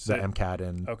taken So- the MCAT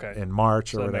in Okay.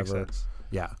 March So or that makes whatever. sense.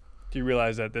 Yeah. Do you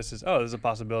realize that there's a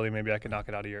possibility maybe I could knock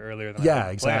it out a year earlier than I Yeah,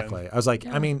 had exactly. planned? I was like,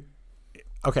 Yeah. I mean,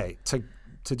 okay,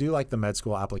 to do like the med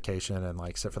school application and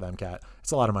like sit for the MCAT,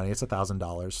 it's a lot of money. It's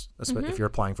 $1,000 if you're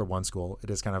applying for one school.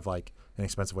 It is kind of like an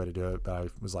expensive way to do it. But I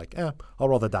was like, I'll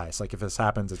roll the dice. Like if this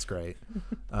happens, it's great.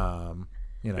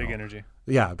 You know, Big energy.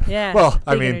 Yeah. Yeah, Well,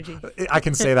 I big mean, energy. I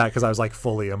can say that because I was like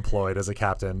fully employed as a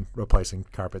captain, replacing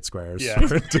carpet squares. Yeah.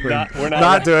 We're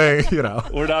not doing, you know.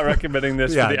 We're not recommending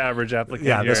this Yeah. for the average applicant.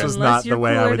 Yeah, here. this was Unless not the you're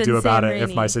way I cooler would than do about Sam it if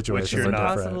Raine. my Which situation you're were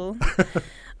not. different. Possible.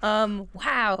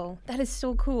 Wow, that is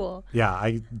so cool. Yeah,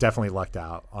 I definitely lucked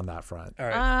out on that front. All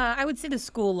right. I would say the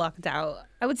school lucked out.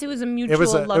 I would say it was a mutual It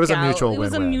was a luck mutual out. It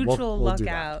was a win-win. mutual We'll luck do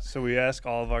that. out. So we ask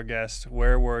all of our guests,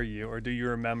 where were you, or do you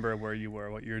remember where you were,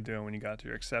 what you were doing when you got to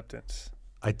your acceptance?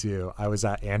 I do. I was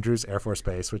at Andrews Air Force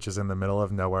Base, which is in the middle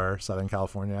of nowhere, Southern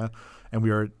California. And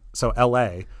LA,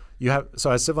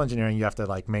 as civil engineering, you have to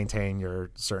like maintain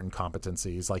your certain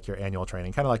competencies, like your annual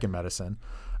training, kind of like in medicine.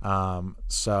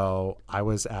 So I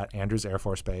was at Andrews Air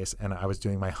Force Base, and I was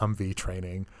doing my Humvee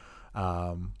training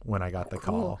when I got the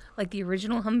call. Like the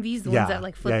original Humvees, the Yeah, ones that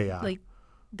like flip, yeah. like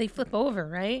they flip over,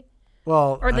 right?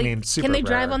 Well, Or like, I mean, super can they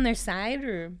drive rare. on their side,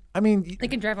 or I mean, they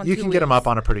can drive on you two can get them wheels? up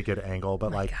on a pretty good angle,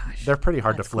 but like gosh, they're pretty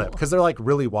hard to that's flip cool. because they're like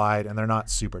really wide and they're not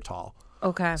super tall.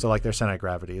 Okay, So like their center of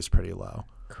gravity is pretty low.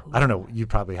 cool. I don't know. You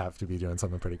probably have to be doing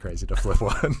something pretty crazy to flip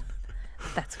one.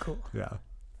 That's cool. Yeah.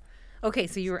 Okay,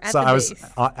 so you were at So the I was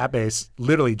base. at base,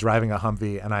 literally driving a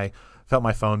Humvee, and I felt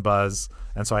my phone buzz,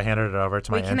 and so I handed it over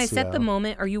to my NCO. Wait, can I set the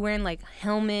moment? Are you wearing like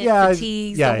helmet,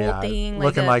 fatigues, the whole thing?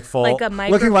 Looking like full, like a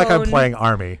microphone? looking like I'm playing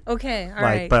Army. Okay, all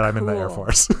right, but I'm cool. in the Air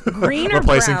Force. Green or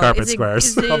replacing brown? carpet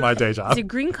squares on my day job. Is it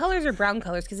green colors or brown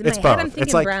colors? Because in It's my head both. I'm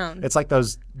thinking brown. It's like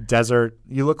those desert.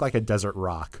 You look like a desert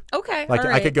rock. Okay, Like all I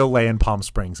right. could go lay in Palm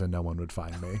Springs and no one would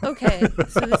find me. Okay,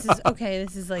 so this is okay.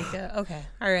 This is like okay,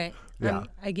 all right. Yeah.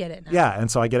 I get it now. Yeah, and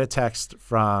so I get a text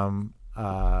from.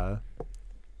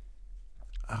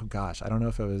 Oh gosh, I don't know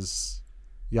if it was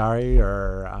Yari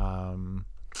or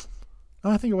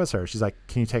I think it was her. She's like,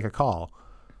 "Can you take a call?"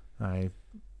 And I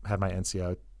had my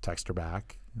NCO text her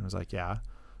back, and I was like, "Yeah."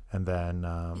 And then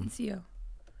NCO.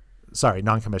 Sorry,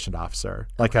 non-commissioned officer,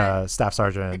 like a staff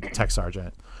sergeant, tech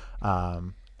sergeant.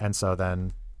 And so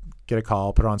then get a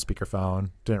call, put it on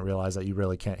speakerphone. Didn't realize that you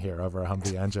really can't hear over a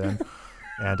Humvee engine.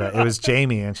 And it was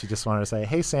Jamie, and she just wanted to say,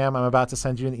 "Hey, Sam, I'm about to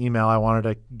send you an email. I wanted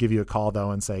to give you a call, though,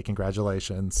 and say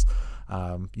congratulations.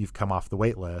 You've come off the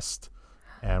wait list,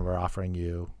 and we're offering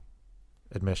you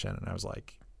admission." And I was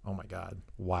like, oh, my God,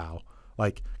 wow.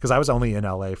 Like, because I was only in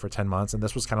L.A. for 10 months, and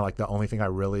this was kind of like the only thing I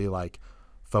really, like,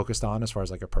 focused on as far as,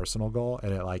 like, a personal goal.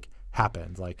 And it, like,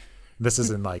 happened. Like, this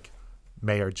is in, like,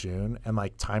 May or June. And,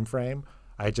 like, time frame,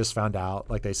 I just found out,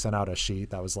 like, they sent out a sheet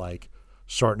that was, like,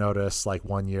 short notice, like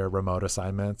 1 year remote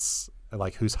assignments,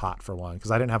 like who's hot for one,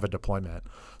 because I didn't have a deployment.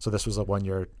 So this was a 1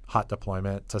 year hot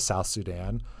deployment to South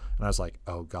Sudan. And I was like,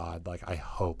 oh God, like I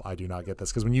hope I do not get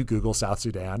this. Because when you Google South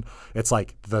Sudan, it's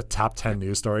like the top 10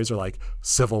 news stories are like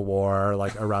civil war,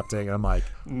 like erupting. And I'm like,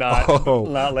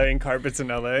 not laying carpets in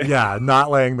LA. Yeah,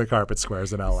 not laying the carpet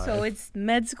squares in LA. So it's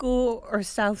med school or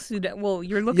South Sudan. Well,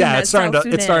 you're looking yeah, at it's starting South to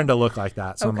Sudan. it's starting to look like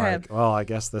that. So Okay. I'm like, well, I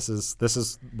guess this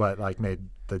is what like made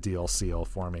the deal seal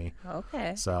for me.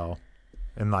 Okay. So,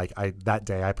 and like that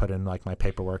day I put in like my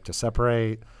paperwork to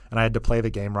separate, and I had to play the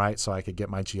game right so I could get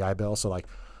my GI Bill. So like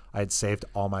I had saved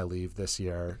all my leave this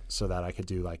year so that I could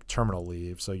do like terminal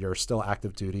leave. So you're still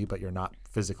active duty, but you're not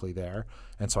physically there.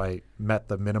 And so I met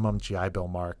the minimum GI Bill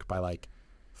mark by like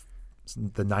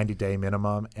the 90-day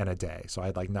minimum and a day. So I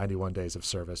had like 91 days of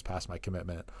service past my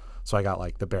commitment. So I got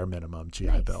like the bare minimum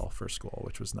GI Bill for school,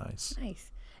 which was nice.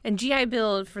 Nice. And GI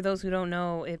Bill, for those who don't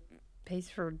know, it pays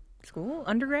for school,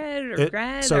 undergrad or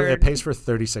grad? So or? it pays for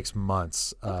 36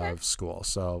 months of school.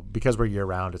 So because we're year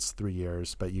round, it's 3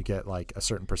 years, but you get like a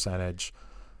certain percentage.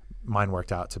 Mine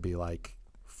worked out to be like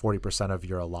 40% of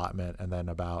your allotment and then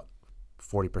about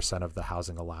 40% of the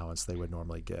housing allowance they would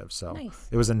normally give. So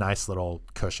it was a nice little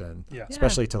cushion,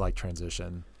 especially to like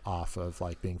transition off of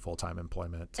like being full-time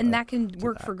employment. And that can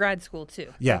work for grad school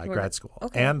too. Yeah, grad school.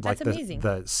 Okay, and like that's amazing.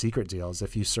 the secret deal is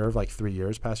if you serve like 3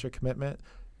 years past your commitment,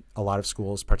 a lot of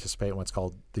schools participate in what's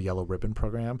called the Yellow Ribbon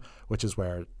Program, which is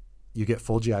where you get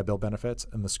full GI Bill benefits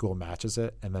and the school matches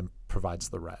it and then provides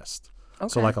the rest. Okay.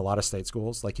 So like a lot of state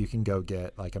schools, like you can go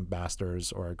get like a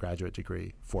master's or a graduate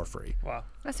degree for free. Wow.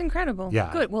 That's incredible.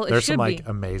 Yeah. Good. Well, there's it should some like be.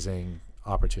 amazing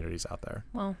opportunities out there.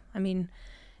 Well, I mean,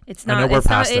 it's I know not we're it's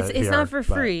not past it's, it it's here, not for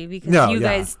but- free because No, you yeah.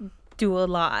 guys do a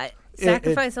lot.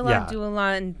 Sacrifice a lot, yeah. do a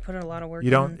lot, and put a lot of work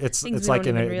You don't. in It's things we like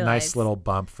don't a even realize. nice little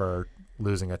bump for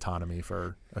losing autonomy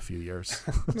for a few years.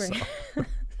 Right.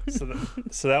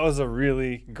 So that was a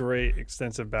really great,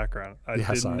 extensive background. I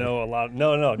didn't know a lot.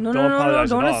 No, don't No, apologize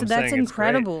don't at all. assume- I'm that's saying it's great.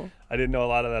 incredible. I didn't know a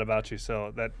lot of that about you,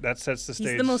 so that sets the stage.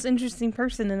 He's the most interesting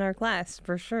person in our class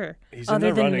for sure. He's other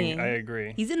in the than running. me. I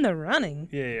agree. He's in the running.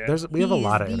 Yeah. We have a He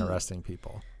lot is of the- interesting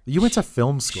people. You went to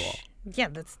film school. Yeah,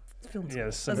 that's film school. Yeah,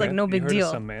 That's like no you big heard of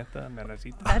deal. Samantha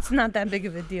Manatita? That's not that big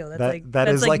of a deal. That's That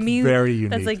that's is like me, very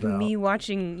unique. That's like though. me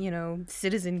watching,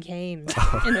 Citizen Kane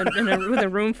with a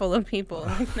room full of people.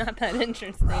 Like, not that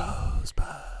interesting.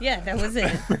 Yeah, that was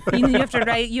it. You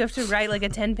have to write like a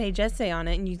 10-page essay on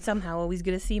it, and you somehow always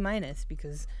get a C-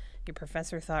 because your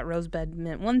professor thought rosebud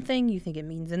meant one thing, you think it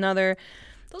means another.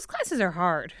 Those classes are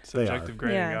hard. Subjective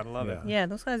grading, Yeah. gotta love it. Yeah,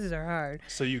 those classes are hard.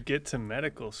 So you get to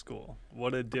medical school.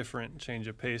 What a different change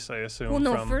of pace, I assume. Well,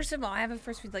 no. from, First of all, I have a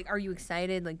first week. Like, are you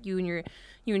excited? Like, you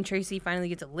and Tracy finally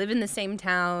get to live in the same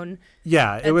town.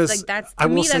 Yeah, it was. Like, that's. To I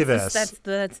will me, say that's this.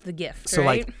 that's the gift. So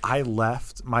right? like I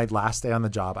left my last day on the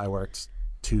job. I worked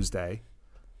Tuesday.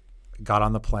 Got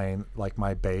on the plane. Like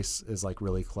my base is like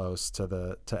really close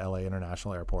to LA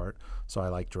International Airport. So I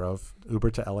like drove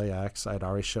Uber to LAX. I had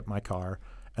already shipped my car.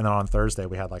 And then on Thursday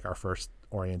we had like our first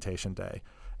orientation day.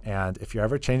 And if you're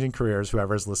ever changing careers,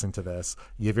 whoever's listening to this,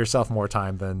 give yourself more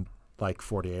time than like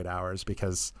 48 hours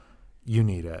because you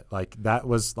need it. Like that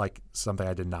was like something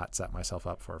I did not set myself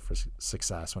up for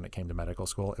success when it came to medical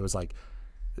school. It was like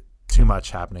too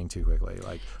much happening too quickly.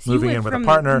 Like So you moving went in with a from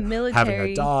partner, having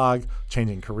military- a dog,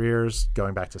 changing careers,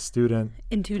 going back to student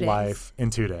In 2 days. life in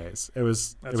 2 days. It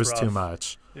was That's too rough.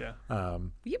 much. Yeah.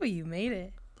 Yeah, but you made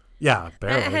it. Yeah,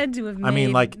 barely. I had to have made, I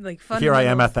mean, like here I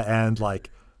am fundamentals. at the end, like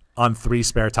on 3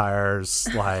 spare tires,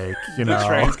 like you know,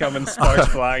 Trains coming, sparks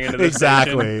flying into the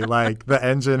exactly. station. Like the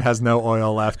engine has no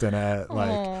oil left in it.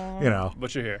 Like Aw. you know,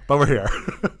 But you're here. but we're here.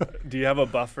 Do you have a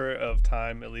buffer of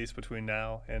time at least between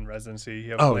now and residency?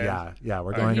 You have Oh planned? yeah,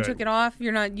 we're Alright, going. You good. took it off.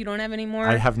 You don't have any more.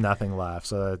 I have nothing left,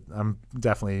 so I'm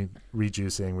definitely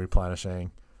rejuicing,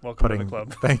 replenishing, Welcome putting. to the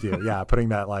club. Thank you. Yeah, putting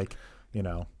that like you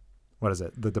know, what is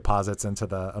it? The deposits into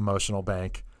the emotional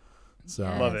bank. So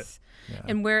Love it. yeah.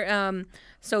 And where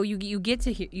so you get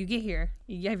here,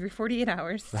 you have your 48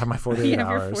 hours. I have my 48 You have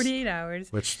hours. your 48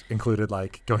 hours. Which included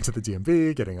like going to the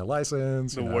DMV, getting a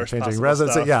license, The you know, worst changing possible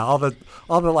residency. stuff. Yeah, all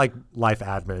the like life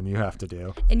admin you have to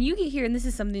do. And you get here, and this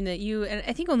is something that you, and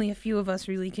I think only a few of us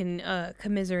really can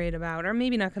commiserate about, or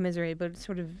maybe not commiserate, but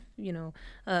sort of,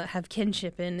 have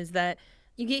kinship in, is that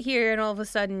you get here and all of a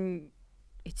sudden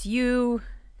it's you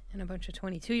and a bunch of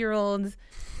 22-year-olds,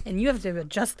 and you have to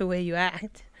adjust the way you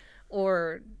act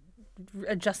or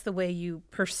adjust the way you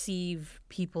perceive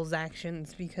people's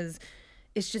actions because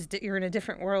it's just you're in a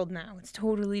different world now. It's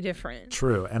totally different.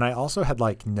 True. And I also had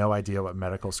like no idea what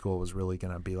medical school was really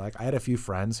going to be like. I had a few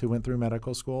friends who went through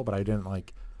medical school, but I didn't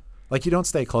like you don't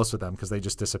stay close with them because they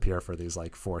just disappear for these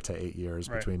like 4 to 8 years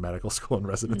Right. between medical school and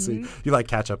residency. Mm-hmm. You like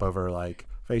catch up over like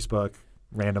Facebook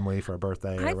randomly for a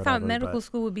birthday or I whatever. thought medical but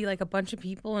school would be like a bunch of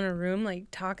people in a room, like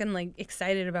talking, like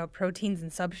excited about proteins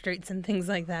and substrates and things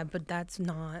like that. But that's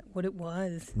not what it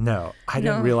was. No, I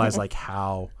didn't No. realize like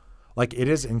how, like it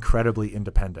is incredibly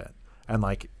independent. And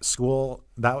like school,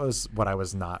 that was what I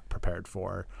was not prepared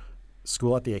for.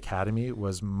 School at the academy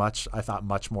was I thought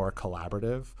much more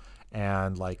collaborative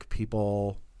and like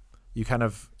people, you kind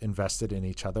of invested in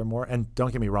each other more. And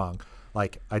don't get me wrong,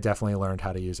 like I definitely learned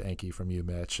how to use Anki from you,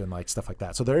 Mitch, and like stuff like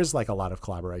that. So there is like a lot of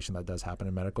collaboration that does happen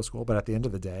in medical school, but at the end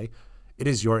of the day, it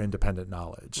is your independent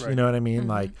knowledge. Right. You know what I mean? Mm-hmm.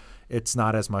 Like it's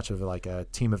not as much of like a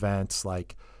team event.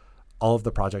 Like all of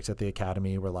the projects at the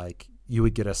academy were like you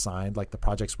would get assigned, like the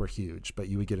projects were huge, but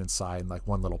you would get assigned like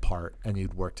one little part and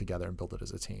you'd work together and build it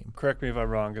as a team. Correct me if I'm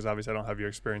wrong, because obviously I don't have your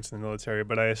experience in the military,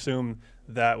 but I assume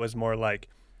that was more like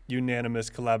unanimous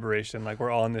collaboration, like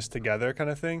we're all in this together kind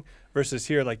of thing, versus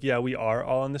here, like, yeah, we are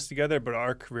all in this together, but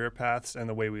our career paths and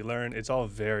the way we learn, it's all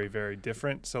very, very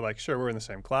different. So like, sure, we're in the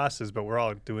same classes, but we're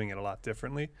all doing it a lot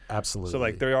differently. Absolutely. So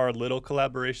like there are little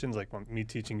collaborations, like me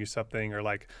teaching you something, or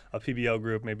like a PBL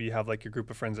group, maybe you have like your group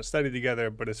of friends that study together,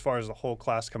 but as far as the whole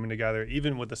class coming together,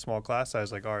 even with a small class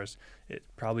size like ours, it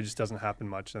probably just doesn't happen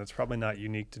much, and it's probably not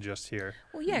unique to just here.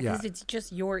 Well, yeah, because Yeah. it's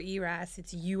just your ERAS.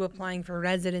 It's you applying for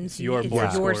residency. your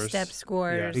board your scores. step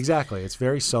scores. Exactly. It's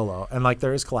very solo. And like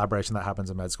there is collaboration that happens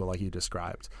in med school like you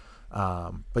described.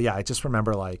 But yeah, I just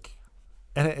remember like,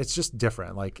 and it's just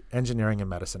different. Like engineering and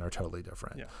medicine are totally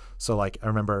different. Yeah. So like I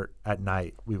remember at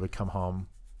night we would come home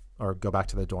or go back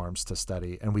to the dorms to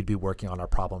study and we'd be working on our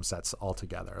problem sets all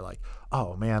together. Like,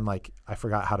 oh man, like I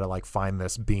forgot how to like find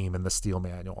this beam in the steel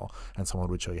manual, and someone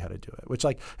would show you how to do it, which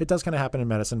like it does kind of happen in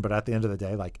medicine. But at the end of the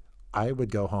day, like I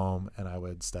would go home and I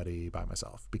would study by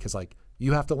myself because like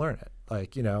you have to learn it.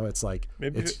 Like, you know, it's like,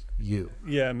 Maybe it's you.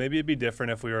 Yeah, maybe it'd be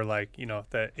different if we were like,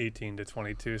 the 18 to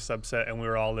 22 subset and we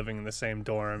were all living in the same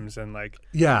dorms and like,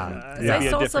 Yeah. it'd Yeah. be I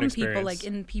a saw different some people like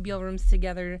experience. in PBL rooms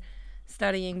together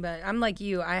studying, but I'm like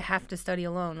you. I have to study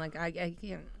alone. Like I can't.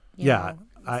 You Yeah.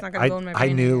 know, it's not gonna go in my brain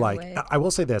I knew any other like, way. I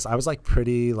will say this, I was like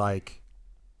pretty like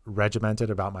regimented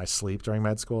about my sleep during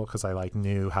med school because I like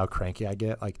knew how cranky I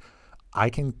get. Like I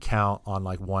can count on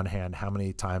like one hand how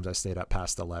many times I stayed up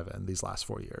past 11 these last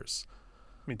 4 years.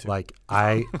 Me too. Like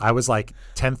I was like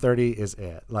 10:30 is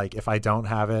it. Like if I don't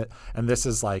have it, and this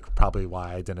is like probably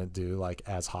why I didn't do like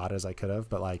as hot as I could have,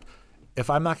 but like if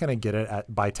I'm not gonna get it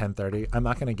by 10:30, I'm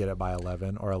not gonna get it by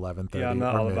 11 or 11:30 yeah, I'm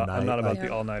or not midnight. about Like,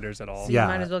 the all-nighters at all. So Yeah. you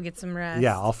might as well get some rest.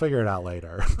 yeah, I'll figure it out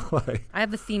later. Like, I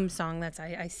have a theme song that's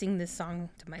I sing this song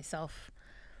to myself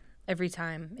every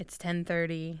time it's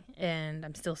 10:30 and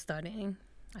I'm still studying.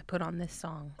 I put on this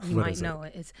song. You What might is it? know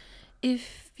it. It's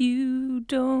if you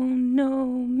don't know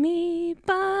me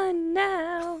by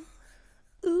now,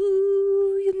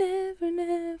 ooh, you never,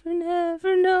 never,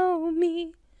 never know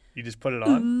me. You just put it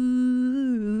on.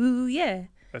 Ooh, yeah.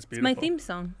 That's It's beautiful. my theme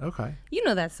song. okay. You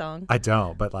know that song. I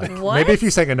don't, but like What? maybe if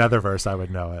you sang another verse, I would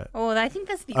know it. Oh, I think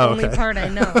that's the Oh, only okay. part I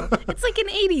know. It's like an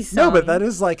 80s song. No, but that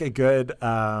is like a good,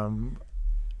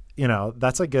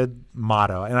 that's a good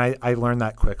motto. And I learned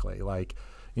that quickly. Like,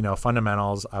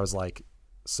 fundamentals, I was like,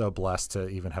 so blessed to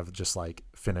even have just like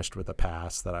finished with a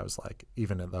pass that I was like,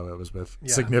 even though it was with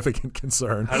significant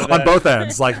concern on both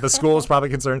ends, like the school was probably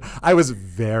concerned. I was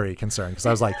very concerned because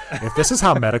I was like, if this is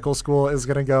how medical school is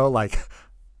going to go, like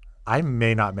I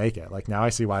may not make it. Like now I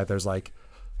see why there's like,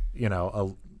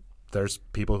 there's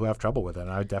people who have trouble with it, and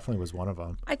I definitely was one of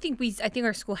them. I think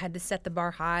our school had to set the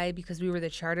bar high because we were the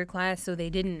charter class, so they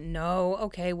didn't know,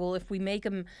 okay, well, if we make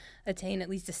them attain at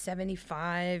least a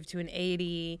 75 to an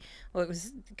 80, well, it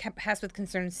was pass with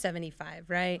concern 75,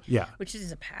 right? Yeah. Which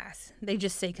is a pass. They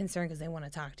just say concern because they want to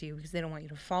talk to you because they don't want you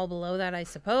to fall below that, I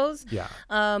suppose. Yeah.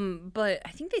 But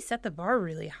I think they set the bar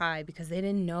really high because they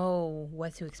didn't know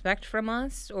what to expect from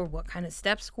us or what kind of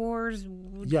step scores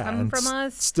would come from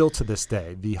us. Still to this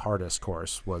day, the hardest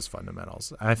course was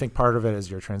fundamentals. And I think part of it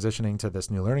is you're transitioning to this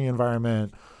new learning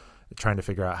environment, trying to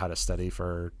figure out how to study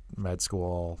for med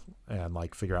school and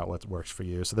like figure out what works for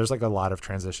you. So there's like a lot of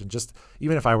transition. Just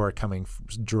even if I were coming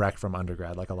direct from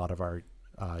undergrad, like a lot of our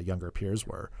younger peers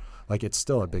were, like it's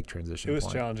still a big transition. It was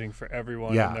point. challenging for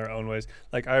everyone in their own ways.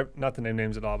 Like not to name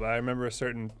names at all, but I remember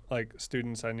certain like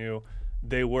students I knew,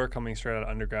 they were coming straight out of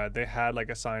undergrad. They had like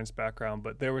a science background,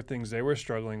 but there were things they were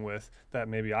struggling with that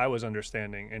maybe I was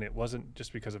understanding, and it wasn't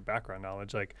just because of background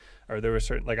knowledge. Or there were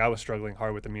certain, like I was struggling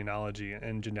hard with immunology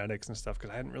and genetics and stuff because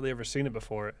I hadn't really ever seen it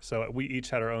before. So we each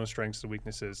had our own strengths and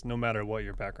weaknesses, no matter what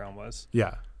your background was.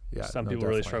 Yeah. Some people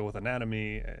really struggle with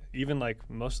anatomy. Even like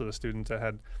most of the students that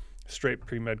had straight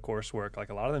pre-med coursework,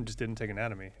 like a lot of them just didn't take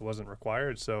anatomy. It wasn't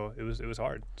required, so it was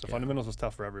hard. So fundamentals was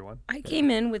tough for everyone. I came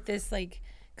in with this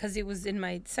because it was in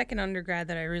my second undergrad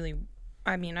that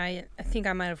I think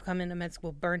I might have come into med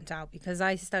school burnt out because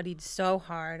I studied so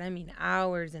hard.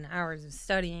 Hours and hours of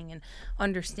studying and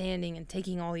understanding and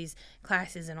taking all these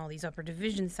classes and all these upper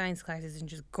division science classes and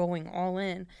just going all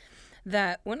in,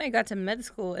 that when I got to med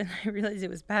school and I realized it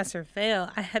was pass or fail,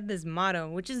 I had this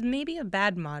motto, which is maybe a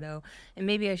bad motto, and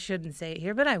maybe I shouldn't say it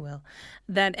here, but I will,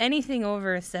 that anything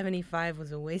over a 75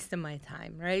 was a waste of my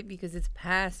time, right? Because it's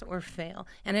pass or fail.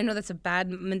 And I know that's a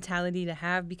bad mentality to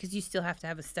have because you still have to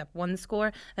have a step one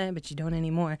score, but you don't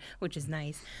anymore, which is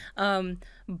nice.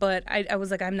 But I was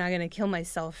like, I'm not going to kill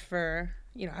myself for,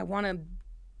 I want to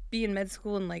be in med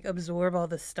school and like absorb all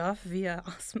the stuff via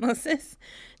osmosis,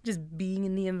 just being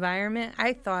in the environment.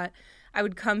 I thought I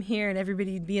would come here and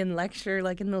everybody'd be in lecture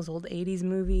like in those old 80s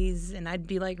movies, and I'd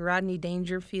be like Rodney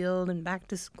Dangerfield and back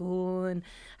to school, and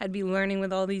I'd be learning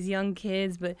with all these young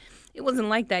kids, but it wasn't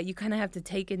like that. You kind of have to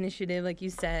take initiative, like you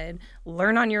said,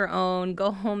 learn on your own,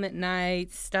 go home at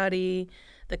night, study.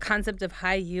 The concept of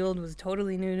high yield was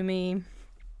totally new to me.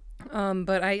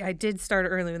 But I did start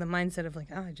early with a mindset of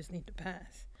like, I just need to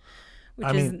pass.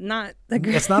 Which is not the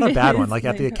greatest. It's not a bad one. Like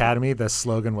at the academy, the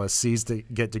slogan was "C's to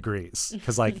get degrees,"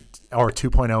 because or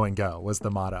 2.0 and go was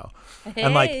the motto. Hey.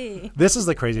 And like this is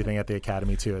the crazy thing at the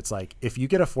academy too. It's like if you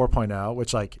get a 4.0,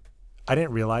 which like I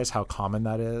didn't realize how common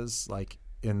that is, like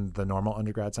in the normal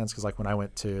undergrad sense. Because like when I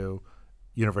went to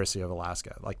University of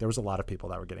Alaska, like there was a lot of people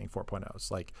that were getting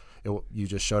 4.0s. Like you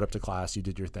just showed up to class, you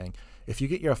did your thing. If you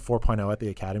get your 4.0 at the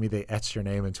academy, they etch your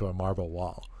name into a marble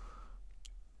wall.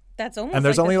 That's almost and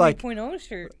there's like only the like 3.0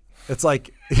 shirt. It's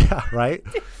like, yeah, right?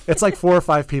 It's like 4 or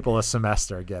 5 people a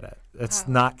semester get it. It's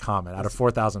not common out of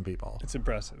 4,000 people. It's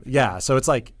impressive. Yeah. So it's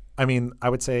like, I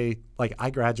would say like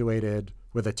I graduated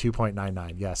with a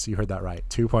 2.99. Yes, you heard that right.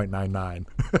 2.99.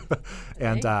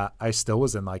 And I still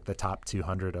was in like the top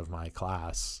 200 of my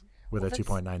class with a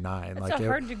 2.99. That's a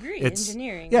hard degree,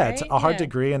 engineering, Yeah, right? It's a hard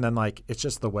degree, and then like it's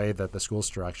just the way that the school's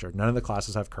structured. None of the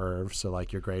classes have curves, so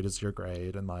like your grade is your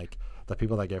grade, and like the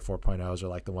people that get 4.0s are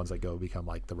like the ones that become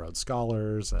like the Rhodes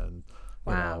Scholars and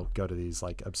go to these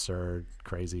like absurd,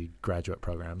 crazy graduate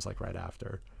programs like right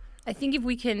after. I think if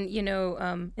we can,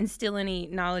 instill any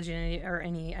knowledge or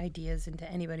any ideas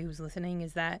into anybody who's listening,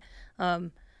 is that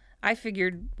I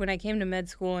figured when I came to med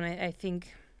school, and I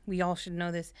think we all should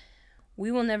know this, we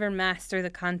will never master the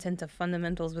content of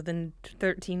fundamentals within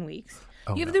 13 weeks.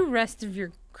 You have the rest of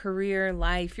your career,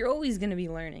 life, you're always going to be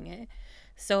learning it.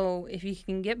 So if you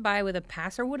can get by with a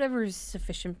pass or whatever is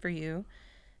sufficient for you,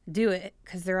 do it,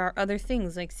 because there are other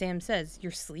things, like Sam says,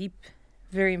 your sleep,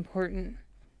 very important.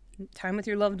 Time with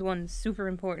your loved ones, super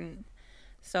important.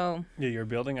 So yeah, you're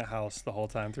building a house the whole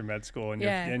time through med school, and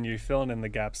you're filling in the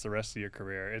gaps the rest of your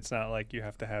career. It's not like you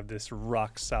have to have this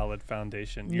rock solid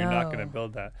foundation. You're not going to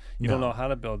build that. You don't know how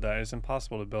to build that. It's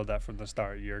impossible to build that from the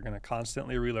start. You're going to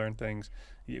constantly relearn things,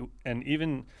 and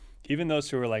even even those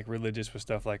who are like religious with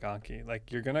stuff like Anki,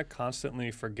 like you're gonna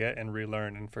constantly forget and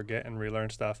relearn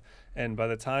stuff, and by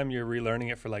the time you're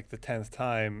relearning it for like the 10th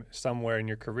time somewhere in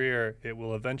your career, it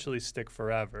will eventually stick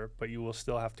forever, but you will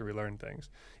still have to relearn things.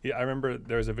 Yeah, I remember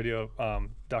there was a video,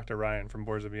 Dr. Ryan from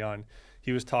Boards and Beyond,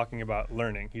 he was talking about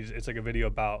learning. It's like a video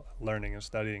about learning and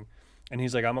studying. And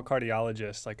he's like, I'm a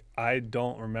cardiologist. Like, I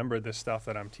don't remember this stuff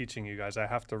that I'm teaching you guys. I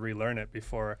have to relearn it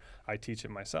before I teach it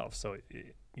myself. So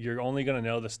you're only going to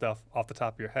know the stuff off the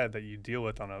top of your head that you deal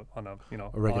with on a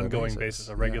ongoing basis,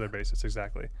 a regular basis.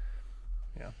 Exactly.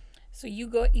 Yeah. So you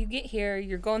get here,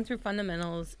 you're going through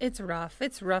fundamentals. It's rough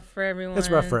for everyone. It's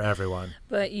rough for everyone.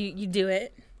 But you do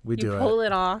it. We do it. You pull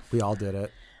it off. We all did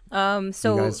it.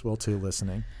 So you guys will too,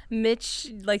 listening. Mitch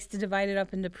likes to divide it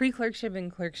up into pre-clerkship and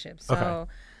clerkship. So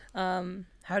okay.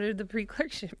 How did the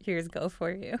pre-clerkship years go for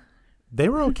you? They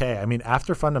were okay. I mean,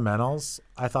 after fundamentals,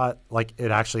 I thought like it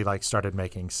actually like started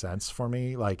making sense for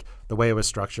me. Like the way it was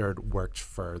structured worked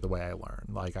for the way I learned.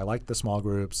 Like I liked the small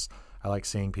groups. I liked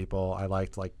seeing people. I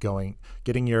liked like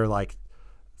getting your like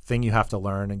thing you have to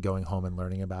learn and going home and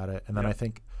learning about it. And then I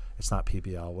think it's not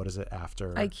PBL. What is it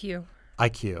after? IQ.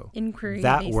 Inquiry.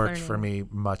 That worked for me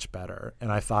much better.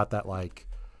 And I thought that like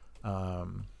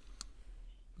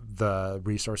the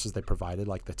resources they provided,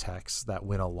 like the texts that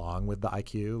went along with the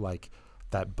IQ, like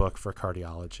that book for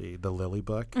cardiology, the Lilly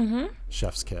book,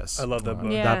 Chef's Kiss. I love that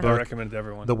book. Yeah. That book, I recommend it to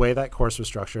everyone. The way that course was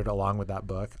structured along with that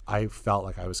book, I felt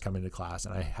like I was coming to class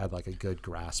and I had like a good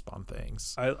grasp on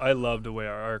things. I love the way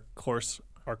our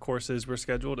courses were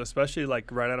scheduled, especially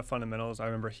like right out of fundamentals. I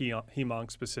remember Hem-Onc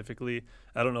specifically.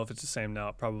 I don't know if it's the same now.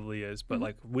 It probably is. But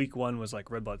like week 1 was like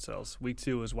red blood cells. Week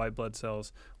 2 was white blood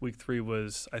cells. Week 3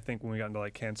 was, I think, when we got into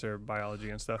like cancer biology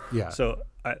and stuff. Yeah. So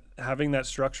having that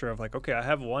structure of like, okay, I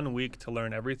have 1 week to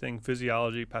learn everything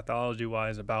physiology, pathology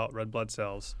wise about red blood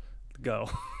cells. Go.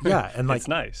 Yeah, and like it's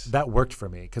nice. That worked for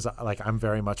me because like I'm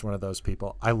very much one of those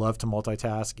people. I love to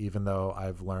multitask, even though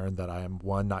I've learned that I am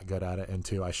 1, not good at it, and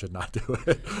 2, I should not do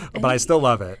it. But I still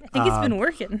love it. I think it's been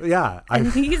working. Yeah, I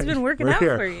think it's been working out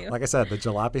here. for you. Like I said, the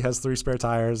jalopy has 3 spare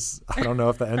tires. I don't know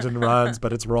if the engine runs,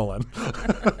 but it's rolling.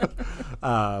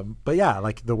 But yeah,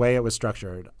 like the way it was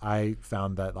structured, I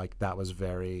found that like that was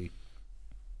very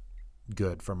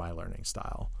good for my learning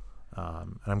style.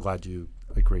 And I'm glad you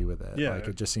agree with it. Yeah. Like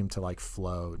it just seemed to like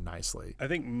flow nicely. I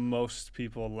think most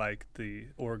people like the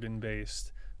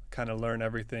organ-based kind of learn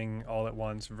everything all at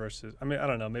once versus, I mean, I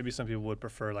don't know, maybe some people would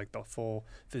prefer like the full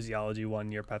physiology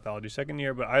 1 year, pathology 2nd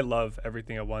year, but I love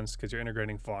everything at once because you're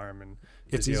integrating pharm and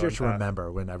it's easier to remember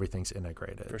when everything's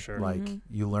integrated. For sure. Like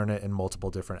you learn it in multiple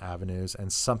different avenues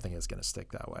and something is going to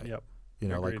stick that way. Yep. You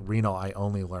know, Agreed. like renal, I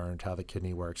only learned how the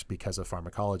kidney works because of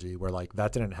pharmacology, where like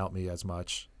that didn't help me as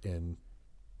much in,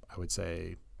 I would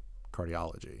say,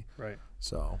 cardiology. Right.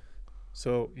 So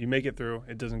you make it through.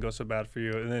 It doesn't go so bad for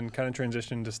you, and then kind of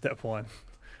transition to step 1.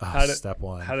 Step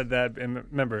 1. How did that? And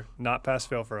remember, not pass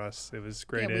fail for us. It was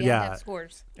graded. We had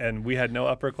scores. And we had no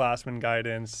upperclassmen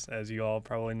guidance, as you all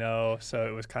probably know. So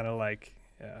it was kind of like.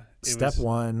 Yeah. Step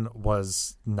 1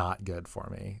 was not good for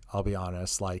me. I'll be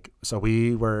honest. Like, so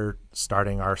we were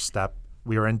starting our step.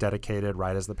 We were in dedicated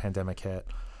right as the pandemic hit.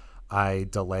 I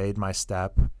delayed my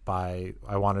step I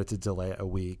wanted to delay it a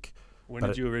week. When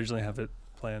did you originally have it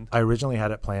planned? I originally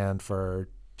had it planned for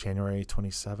January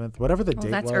 27th, whatever the date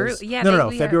that's was. early. Yeah,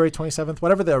 no, February 27th,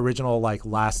 whatever the original like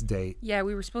last date. Yeah,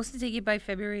 we were supposed to take it by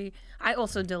February. I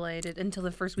also delayed it until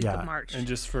the first week of March. And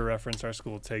just for reference, our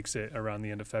school takes it around the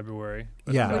end of February.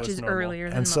 Yeah. Which is earlier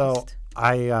than most. And so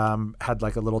I had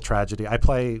like a little tragedy. I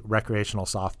play recreational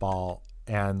softball,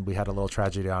 and we had a little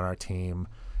tragedy on our team,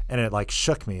 and it like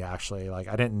shook me actually. Like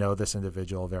I didn't know this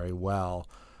individual very well,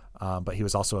 but he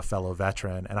was also a fellow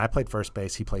veteran, and I played first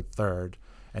base. He played third.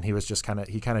 And he was just kind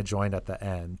of joined at the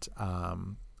end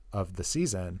of the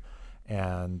season,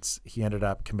 and he ended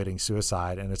up committing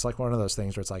suicide. And it's like one of those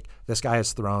things where it's like, this guy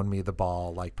has thrown me the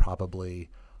ball like probably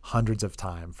hundreds of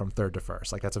times from third to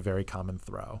first. Like that's a very common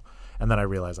throw. And then I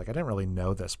realized like I didn't really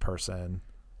know this person,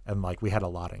 and like we had a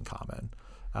lot in common,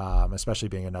 especially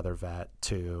being another vet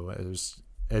too.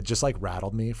 It just like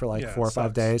rattled me for like 4 or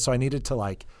 5 days. So I needed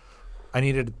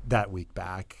that week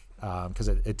back. Because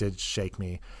it did shake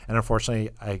me. And unfortunately,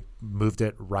 I moved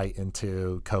it right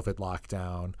into COVID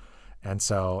lockdown. And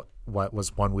so what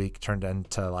was 1 week turned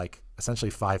into like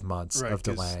essentially 5 months of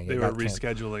delaying. They were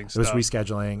rescheduling stuff. It was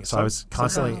rescheduling. So I was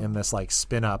constantly in this like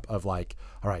spin up of like,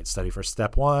 all right, study for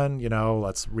step 1, you know,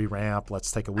 let's re-ramp, let's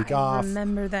take a week off. I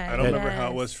remember that. I don't remember how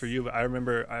it was for you, but I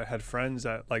remember I had friends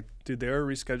that like, dude, they were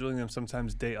rescheduling them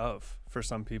sometimes day of for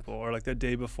some people, or like the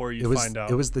day before find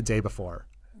out. It was the day before.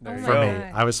 Oh for me.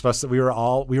 I was supposed to, we were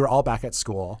all back at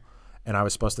school, and I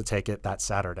was supposed to take it that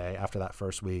Saturday after that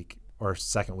first week or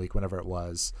second week, whenever it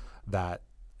was,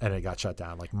 and it got shut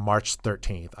down like March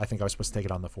 13th. I think I was supposed to take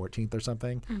it on the 14th or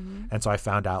something. And so I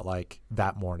found out like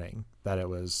that morning that it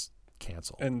was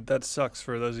canceled. And that sucks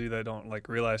for those of you that don't like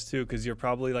realize too, because you're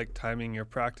probably like timing your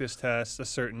practice tests a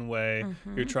certain way.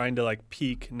 You're trying to like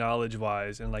peak knowledge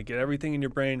wise and like get everything in your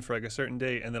brain for like a certain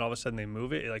date, and then all of a sudden they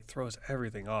move it. It like throws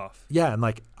everything off. Yeah, and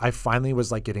like I finally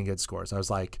was like getting good scores. I was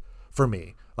like, for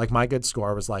me, like my good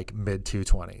score was like mid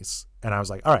 220s, and I was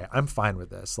like, all right, I'm fine with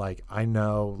this. Like I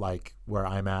know like where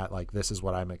I'm at. Like this is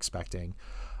what I'm expecting,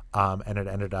 and it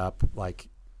ended up like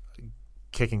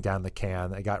kicking down the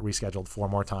can. It got rescheduled 4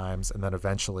 more times, and then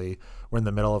eventually we're in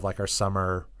the middle of like our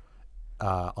summer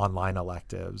online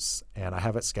electives, and I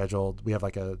have it scheduled. We have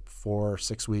like a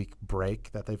 4-6 week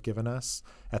break that they've given us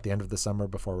at the end of the summer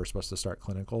before we're supposed to start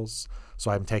clinicals.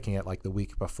 So I'm taking it like the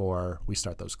week before we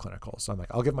start those clinicals. So I'm like,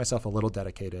 I'll give myself a little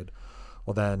dedicated.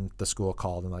 Well, then the school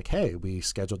called and like, hey, we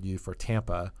scheduled you for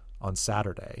Tampa on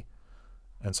Saturday.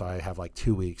 And so I have like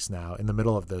 2 weeks now in the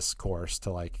middle of this course to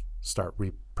like start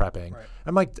re-prepping. Right.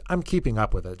 I'm like, I'm keeping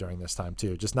up with it during this time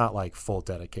too, just not like full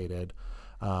dedicated.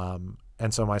 And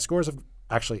so my scores have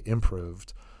actually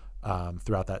improved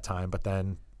throughout that time. But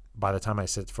then by the time I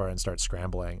sit for it and start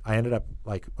scrambling, I ended up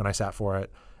like when I sat for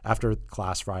it after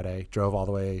class Friday, drove all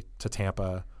the way to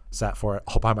Tampa, sat for it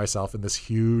all by myself in this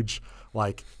huge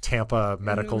like Tampa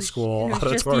medical school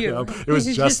auditorium. It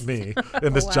was just me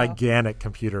in this gigantic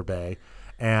computer bay.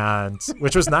 And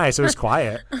which was nice. It was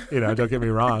quiet, don't get me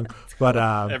wrong. But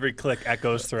every click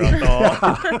echoes throughout the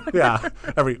hall. Yeah.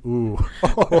 Every ooh.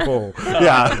 Oh,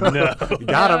 yeah. No. You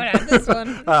got him. Not this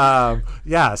one.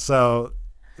 Yeah. So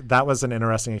that was an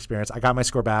interesting experience. I got my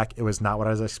score back. It was not what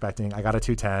I was expecting. I got a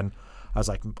 210. I was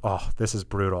like, oh, this is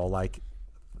brutal. Like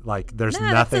there's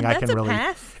nothing I can really.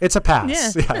 Pass. It's a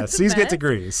pass. Yeah, C's get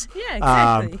degrees. Yeah,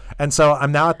 exactly. And so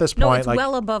I'm now at this point. No, it's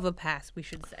well above a pass. We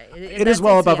should say it is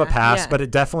well above a pass, but it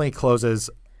definitely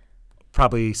closes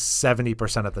probably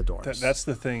 70% of the doors. That's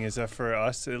the thing is that for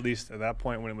us, at least at that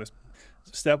point when it was.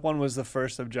 Step 1 was the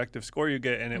first objective score you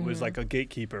get, and it was like a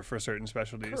gatekeeper for certain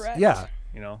specialties. Correct. Yeah.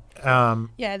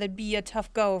 Yeah, that'd be a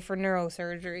tough go for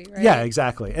neurosurgery, right? Yeah,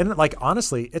 exactly. And like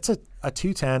honestly, it's a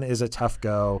 210 is a tough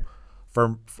go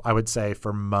for, I would say,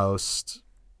 for most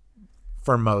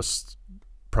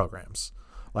programs.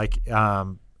 Like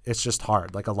it's just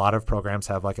hard. Like a lot of programs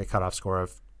have like a cutoff score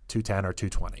of 210 or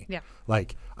 220. Yeah.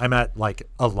 Like I'm at like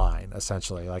a line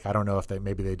essentially. Like I don't know if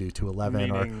maybe they do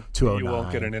 211 or 209. You won't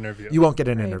get an interview. You won't get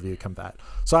an interview come that.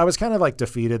 So I was kind of like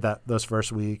defeated those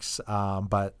first weeks.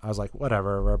 But I was like,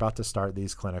 whatever, we're about to start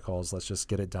these clinicals. Let's just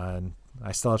get it done.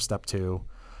 I still have step 2.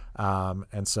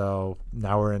 And so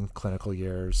now we're in clinical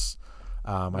years.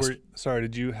 Sorry,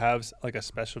 did you have like a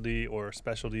specialty or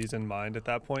specialties in mind at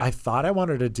that point? I thought I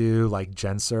wanted to do like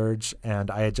gen surge,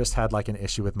 and I had just had like an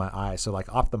issue with my eye. So like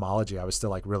ophthalmology, I was still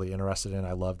like really interested in.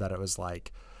 I loved that it was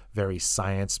like very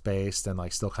science based and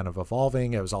like still kind of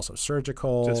evolving. It was also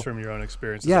surgical. Just from your own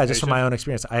experience. Yeah, just from my own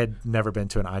experience. I had never been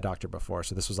to an eye doctor before,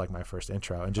 so this was like my first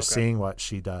intro. And just seeing what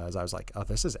she does, I was like, oh,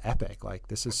 this is epic. Like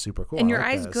this is super cool. And your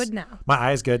eye's good now. My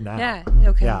eye's good now. Yeah.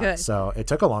 Okay. Yeah. Good. So it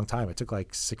took a long time. It took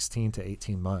like 16 to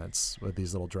 18 months with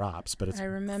these little drops, but it's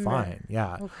fine.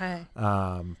 Yeah. Okay.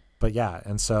 But yeah,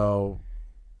 and so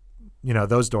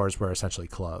those doors were essentially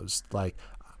closed. Like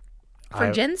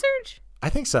for gen surge. I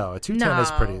think so. A 210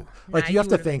 is pretty. Like you have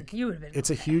to think.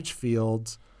 It's a huge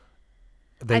field.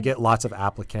 They get lots of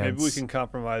applicants. Maybe we can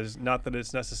compromise. Not that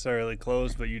it's necessarily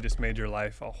closed, but you just made your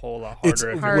life a whole lot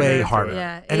harder. It's way harder.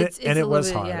 Yeah, and it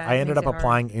was hard. I ended up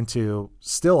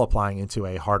still applying into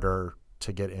a harder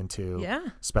to get into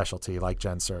specialty like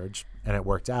gen surge, and it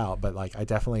worked out. But like I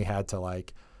definitely had to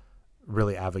like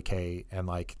really advocate and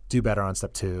like do better on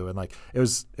step 2, and like it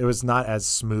was not as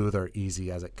smooth or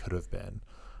easy as it could have been.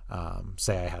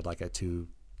 Say I had like a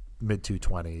mid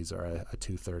 220s or a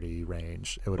 230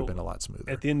 range, it would have been a lot smoother.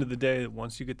 At the end of the day,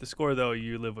 once you get the score though,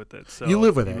 you live with it. So you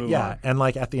live with it, yeah. On. And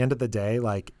like at the end of the day,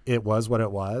 like it was what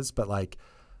it was, but like,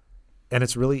 and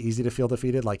it's really easy to feel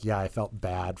defeated. Like, yeah, I felt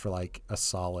bad for like a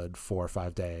solid 4 or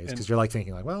 5 days because you're like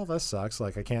thinking like, well, this sucks.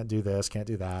 Like I can't do this, can't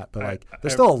do that. But like,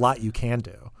 there's still a lot you can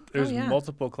do. There's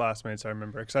multiple classmates I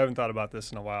remember because I haven't thought about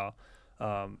this in a while.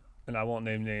 And I won't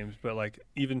name names, but like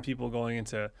even people going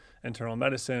into internal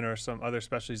medicine or some other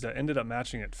specialties that ended up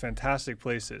matching at fantastic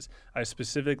places. I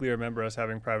specifically remember us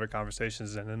having private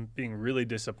conversations and then being really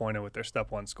disappointed with their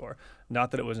step 1 score. Not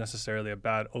that it was necessarily a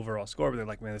bad overall score, but they're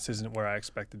like, man, this isn't where I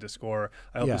expected to score.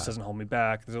 I hope this doesn't hold me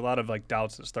back. There's a lot of like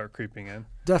doubts that start creeping in.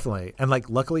 Definitely. And like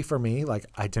luckily for me, like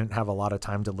I didn't have a lot of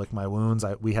time to lick my wounds.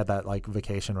 We had that like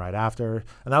vacation right after,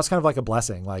 and that was kind of like a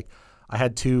blessing. Like I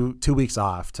had two weeks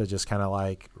off to just kind of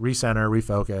like recenter,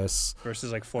 refocus.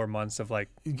 Versus like 4 months of like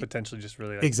potentially just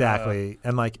really like, Exactly.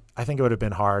 And like, I think it would have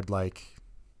been hard. Like,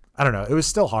 I don't know. It was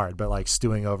still hard, but like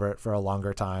stewing over it for a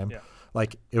longer time. Yeah.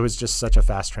 Like it was just such a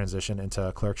fast transition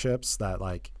into clerkships that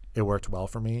like it worked well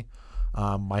for me.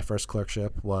 My first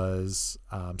clerkship was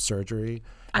surgery.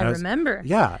 I remember.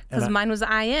 Yeah. Because mine was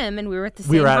IM and we were at the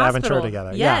same We were at hospital. Aventura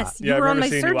together. Yes. Yeah, You were I on remember my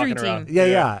seeing you surgery walking around. team.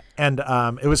 Yeah. And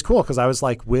it was cool because I was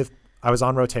like I was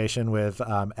on rotation with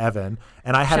Evan,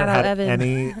 and I hadn't Shout out had Evan.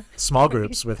 any small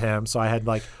groups with him, so I had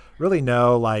like really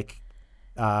no like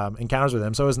encounters with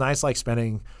him. So it was nice like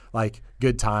spending like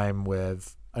good time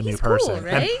with a new He's cool, person.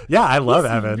 right? And yeah, I love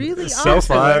He's Evan. really It's so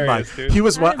awesome. fun. Hilarious, Like dude. he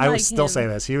was what I I would like still him. say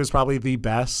this. He was probably the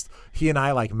best. He and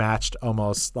I like matched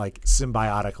almost like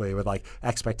symbiotically with like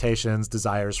expectations,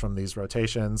 desires from these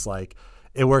rotations. Like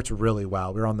it worked really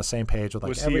well. We were on the same page with like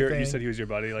Was everything. you said he was your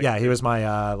buddy? Like, Yeah, he was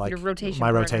my like Your rotation my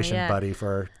partner, rotation yeah. buddy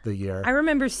for the year. I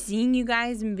remember seeing you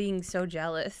guys and being so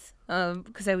jealous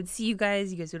because I would see you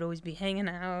guys. You guys would always be hanging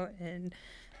out and,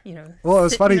 you know. Well, it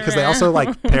was funny sitting because they also like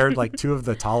around. paired like two of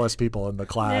the tallest people in the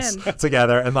class Man.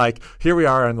 together, and like here we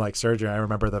are in like surgery. I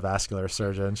remember the vascular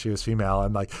surgeon; she was female,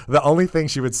 and like the only thing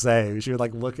she would say, she would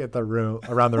like look at the room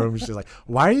around the room. She's like,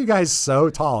 "Why are you guys so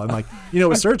tall?" And like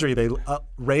with surgery, they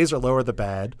raise or lower the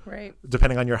bed Right.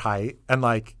 depending on your height, and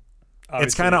like it's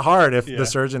obviously, kind of hard if yeah. the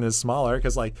surgeon is smaller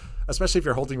because like especially if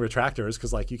you're holding retractors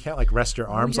because like you can't like rest your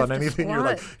arms you on have to anything.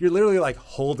 squat. You're literally like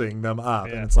holding them up,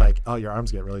 Yeah. and it's like, oh, your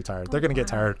arms get really tired. They're gonna get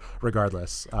wow. tired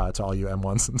regardless. To all you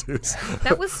M1s and 2s.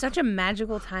 That was such a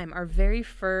magical time. Our very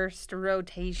first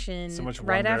rotation, So much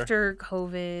right wonder. after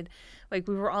COVID. Like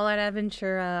we were all at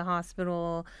Aventura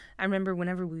Hospital. I remember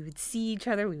whenever we would see each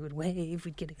other, we would wave,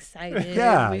 we'd get excited,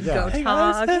 Yeah, we'd yeah. go Hey,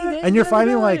 talk. guys. Hey, And you're how's it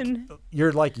finding like going?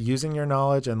 you're like using your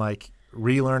knowledge and like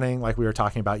relearning, like we were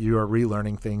talking about. You are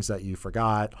relearning things that you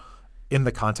forgot in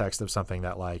the context of something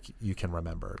that like you can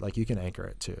remember, like you can anchor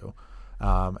it to.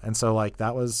 And so like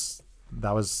that was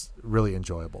really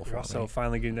enjoyable You're for also me.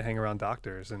 finally getting to hang around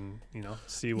doctors and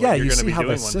see what Yeah, you're you going to see be how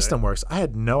doing the one system day. works. I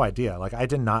had no idea. Like I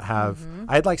did not have.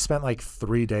 I had like spent like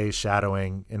 3 days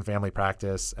shadowing in family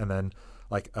practice, and then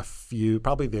like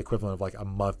probably the equivalent of like a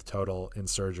month total in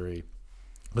surgery.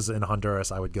 Was in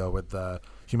Honduras. I would go with the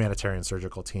humanitarian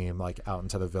surgical team like out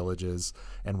into the villages,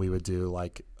 and we would do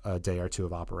like a day or two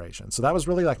of operations. So that was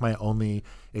really like my only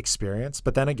experience.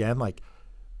 But then again, like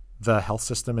the health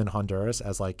system in Honduras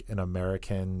as like an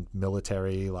American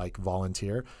military like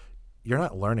volunteer, you're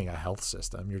not learning a health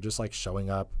system. You're just like showing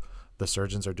up, the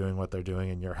surgeons are doing what they're doing,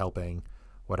 and you're helping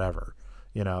whatever,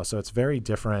 so it's very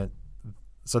different.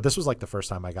 So this was like the first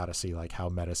time I got to see like how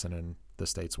medicine in the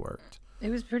States worked. It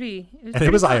was pretty.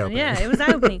 It was fun. eye-opening. Yeah, it was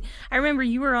eye opening. I remember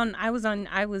you were on. I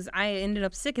ended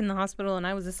up sick in the hospital, and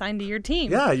I was assigned to your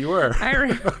team. Yeah, you were. I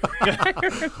remember.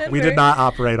 We did not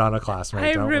operate on a classmate.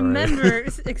 I don't worry. remember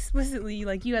explicitly,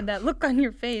 like you had that look on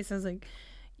your face. I was like,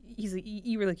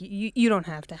 you were like, you don't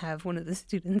have to have one of the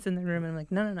students in the room. And I'm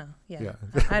like, no, yeah. Yeah.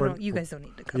 I We're- don't. You guys don't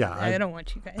need to come. Yeah, I don't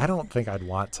want you guys. I don't think I'd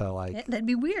want to like. That'd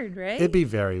be weird, right? It'd be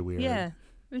very weird. Yeah,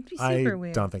 it'd be super I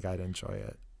weird. don't think I'd enjoy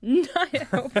it. I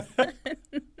hope not.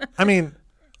 I mean,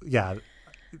 yeah,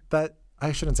 that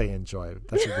I shouldn't say enjoy.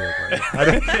 That's a weird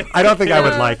word. I don't think I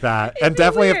would like that. It'd And be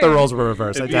definitely if the weird. roles were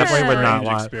reversed, I It'd be a definitely would not strange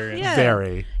want. experience. Yeah.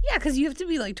 Very. Yeah, because you have to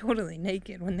be like totally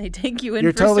naked when they take you in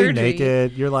You're for totally surgery.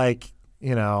 naked. You're like,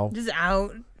 Just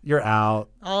out, you're out.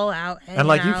 all out, And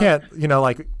like you hanging can't,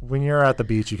 like when you're at the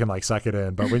beach, you can like suck it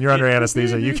in, but when you're under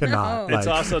anesthesia, you cannot. No. It's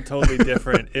Like, also totally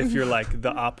different if you're like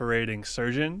the operating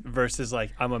surgeon versus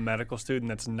like I'm a medical student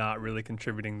that's not really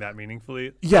contributing that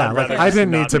meaningfully. yeah, I'd like rather I just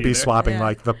didn't need not to be there. swapping Yeah.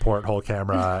 like the porthole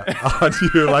camera on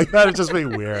you. Like that would just be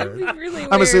It'd weird. be really I'm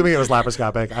weird. assuming it was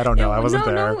laparoscopic. I don't know. I wasn't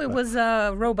no, there. No, it but-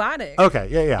 was robotic. Okay,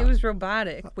 yeah. It was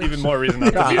robotic. Which, Even more reason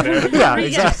not to be there. Yeah, Yes,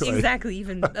 exactly. exactly.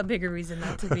 Even a bigger reason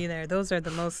not to be there. Those are the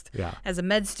most, Yeah. as a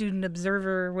med student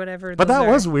observer or whatever. But those that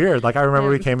are- was weird. Like I remember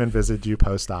Yeah. we came and visited you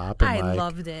post-op, and I like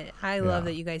loved it. I love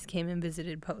yeah. that you guys came and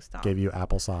visited post-op. gave you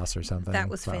applesauce or something. That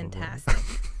was probably. fantastic.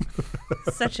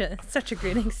 such a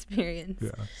great experience.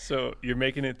 Yeah. So you're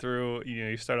making it through.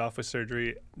 You start off with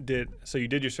surgery. So you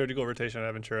did your surgical rotation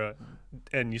at Aventura,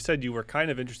 and you said you were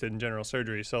kind of interested in general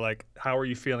surgery. So like, how were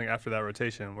you feeling after that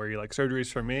rotation? Were you like,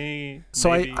 surgery's for me?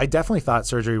 So Maybe? I definitely thought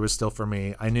surgery was still for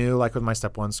me. I knew like with my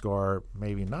step 1 score,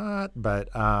 maybe not, but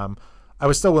I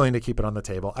was still willing to keep it on the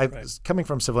table. I was coming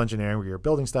from civil engineering where you're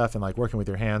building stuff and like working with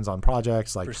your hands on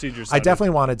projects. Like Procedures I sounded- definitely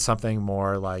wanted something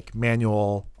more like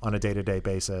manual on a day-to-day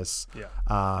basis.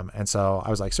 Yeah. And so I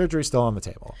was like, surgery's still on the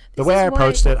table. The This way is I why-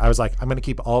 approached it, I was like, I'm going to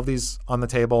keep all of these on the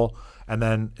table. And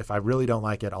then if I really don't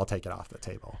like it, I'll take it off the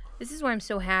table. This is why I'm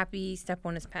so happy step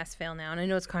 1 is pass fail now. And I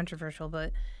know it's controversial,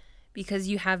 but because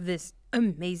you have this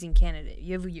amazing candidate.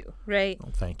 You have you, right?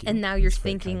 Well, thank you. And now you're That's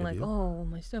very thinking kind like, of you. oh,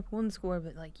 my step 1 score,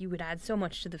 but like you would add so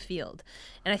much to the field.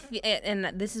 And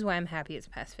and this is why I'm happy it's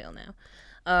pass fail now.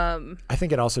 I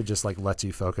think it also just like lets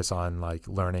you focus on like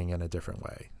learning in a different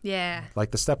way. Yeah.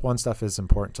 Like the step 1 stuff is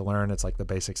important to learn. It's like the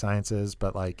basic sciences,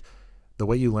 but like the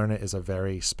way you learn it is a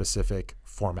very specific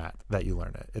format that you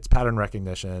learn it. It's pattern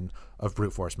recognition of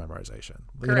brute force memorization.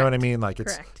 You know what I Correct. mean? Like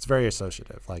Correct. it's very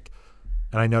associative. Like,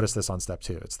 and I noticed this on step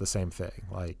 2. It's the same thing.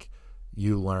 Like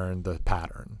you learn the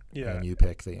pattern and you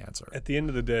pick the answer. At the end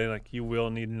of the day, like you will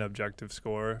need an objective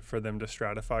score for them to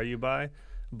stratify you by,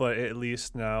 but at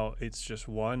least now it's just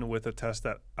 1 with a test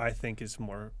that I think is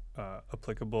more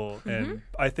applicable. And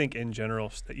I think in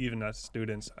general, even as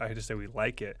students, I hate to say we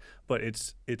like it, but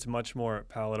it's much more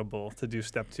palatable to do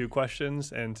step 2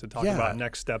 questions and to talk about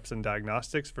next steps and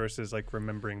diagnostics versus like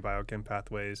remembering biochem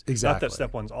pathways. Exactly. Not that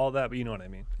step 1's all that, but you know what I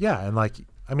mean. Yeah, and like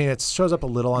I mean, it shows up a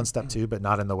little on step 2, but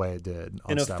not in the way it did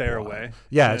on In a step fair 1. way.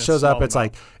 Yeah, In it a shows up. small It's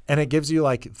amount. like, and it gives you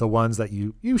like the ones that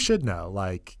you should know.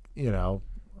 Like, you know,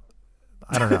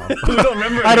 I don't know. We don't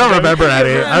remember I don't any, remember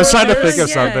any. I was trying to think of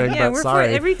Yeah, something, yeah, but we're sorry.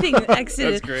 For everything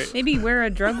exited. That's great. Maybe where a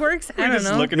drug works. I don't just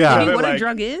know. look at each Maybe other what a like-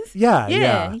 drug is. Yeah,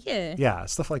 Yeah.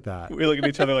 stuff like that. We look at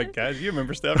each other like, guys, you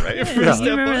remember stuff, right? Yeah, From you step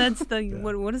remember 1? that's the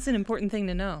what is an important thing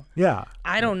to know? Yeah,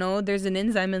 I don't know. There's an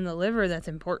enzyme in the liver that's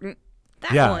important.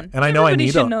 That yeah, one. and I know I Everybody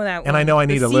need should a, know that one. and I know I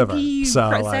need the a liver, CP, so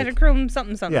like cytochrome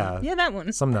something something. Yeah. that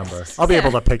one. some number. I'll be able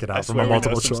to pick it I out from swear a we know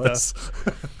multiple some choice.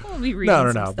 We'll be reading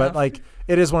No, some but stuff. like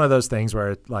it is one of those things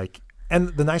where like, and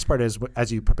the nice part is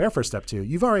as you prepare for step 2,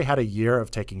 you've already had a year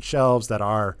of taking shelves that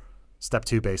are step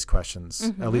 2 based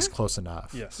questions, at least close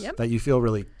enough. Yes. Yep. That you feel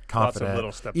really Lots of confident,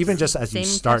 little step even 2s. just as you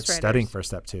Same start test studying writers. for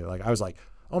step 2. Like I was like,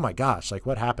 oh my gosh, like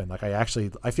what happened? Like I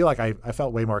feel like I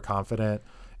felt way more confident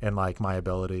in like my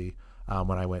ability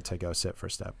when I went to go sit for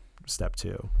step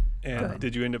 2. And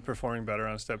did you end up performing better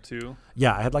on step 2?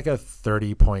 Yeah, I had like a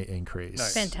 30-point increase.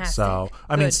 Nice. Fantastic. So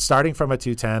I mean, Good. starting from a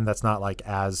 210, that's not like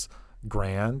as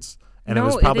grand. And No, it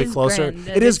was it probably is closer. grand.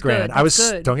 It It's is grand. good. I was.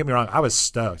 It's good. Don't get me wrong. I was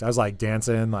stoked. I was like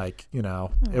dancing, like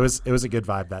it was a good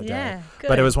vibe that Yeah, day. good.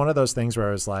 But it was one of those things where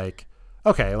I was like,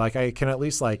 okay, like I can at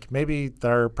least like maybe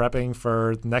they're prepping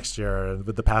for next year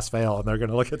with the pass fail, and they're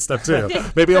going to look at step 2.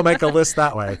 Maybe I'll make a list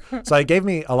that way. So it gave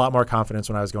me a lot more confidence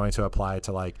when I was going to apply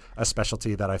to like a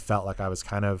specialty that I felt like I was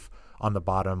kind of on the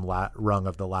bottom rung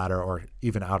of the ladder, or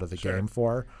even out of the game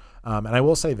for. And I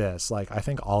will say this: like I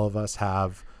think all of us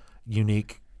have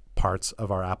unique parts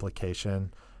of our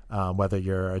application, whether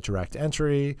you're a direct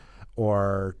entry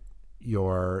or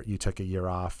you took a year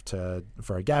off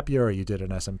for a gap year, or you did an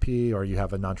SMP, or you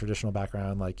have a non-traditional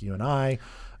background like you and I,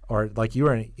 or like you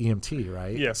were an EMT,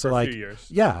 right? Yeah, so for like, a few years.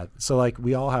 Yeah, so like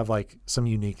we all have like some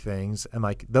unique things, and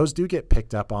like those do get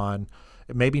picked up on,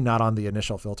 maybe not on the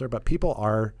initial filter, but people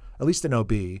are, at least in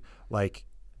OB, like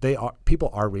people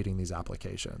are reading these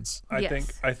applications. I Yes.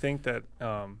 think that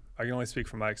I can only speak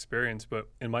from my experience, but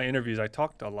in my interviews, I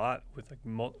talked a lot with like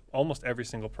almost every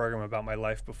single program about my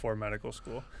life before medical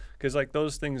school, because like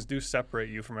those things do separate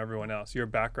you from everyone else. Your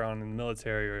background in the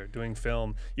military or doing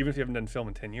film, even if you haven't done film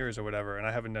in 10 years or whatever, and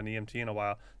I haven't done EMT in a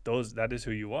while, that is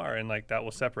who you are, and like that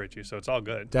will separate you. So it's all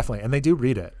good. Definitely, and they do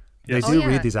read it. Yes. They do Oh, yeah.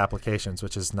 read these applications,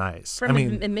 which is nice. From I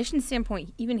mean, an admission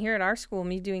standpoint, even here at our school,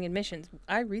 me doing admissions,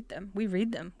 I read them. We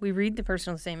read them. We read the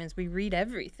personal statements. We read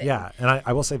everything. yeah, and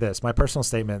I will say this: my personal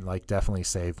statement like definitely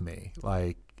saved me.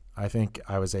 Like I think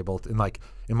I was able to, in my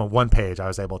one page, I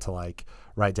was able to like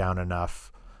write down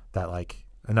enough that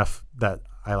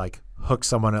I like hook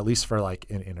someone at least for like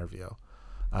an interview.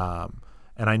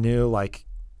 And I knew like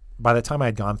by the time I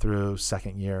had gone through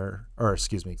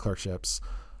clerkships,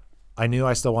 I knew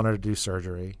I still wanted to do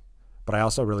surgery, but I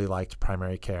also really liked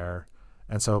primary care.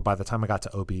 And so by the time I got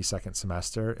to OB second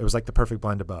semester, it was like the perfect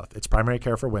blend of both. It's primary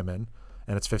care for women,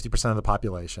 and it's 50% of the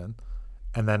population.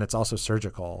 And then it's also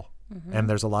surgical, and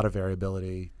there's a lot of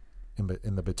variability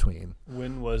in the between.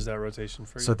 When was that rotation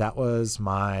for you? So that was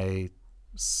my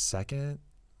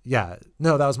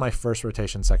that was my first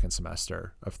rotation second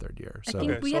semester of third year. I So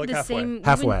think Okay, we so had like the halfway. same.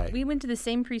 Halfway. We went to the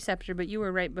same preceptor, but you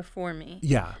were right before me.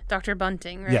 yeah. Dr.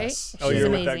 Bunting, right? Yes. Oh, She's you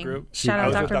were amazing. with that group? Shout I out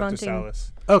was with Dr. Dr. Bunting.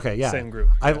 Salas. Okay, yeah. Same group.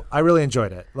 I really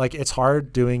enjoyed it. Like it's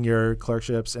hard doing your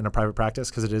clerkships in a private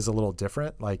practice because it is a little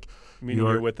different. Like Meaning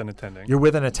you're with an attending. You're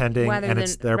with an attending, Rather and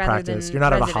it's than- their rather practice. than You're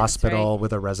not at a residents, hospital right?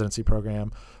 with a residency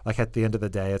program. Like at the end of the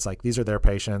day, it's like these are their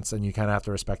patients, and you kind of have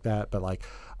to respect that. But like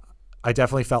I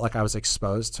definitely felt like I was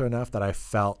exposed to enough that I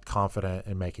felt confident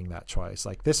in making that choice.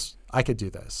 Like this, I could do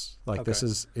this. Like this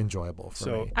is enjoyable for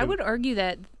me. I would argue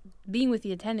that being with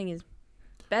the attending is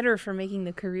better for making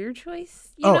the career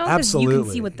choice. You Oh, know, 'cause absolutely. you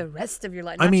can see what the rest of your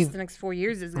life, not just the next 4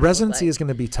 years is going to residency look like. is going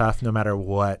to be tough no matter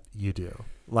what you do.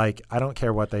 Like, I don't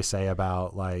care what they say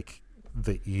about like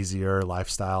the easier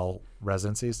lifestyle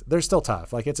residencies. They're still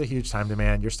tough. Like, it's a huge time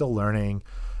demand. You're still learning,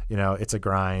 you know, it's a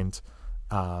grind.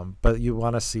 But you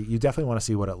definitely want to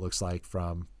see what it looks like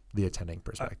from the attending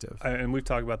perspective. And we've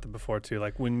talked about that before too.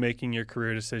 Like, when making your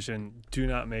career decision, do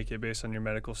not make it based on your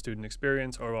medical student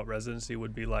experience or what residency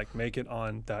would be like. Make it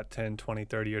on that 10, 20,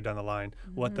 30 year down the line,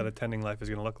 what that attending life is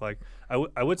going to look like.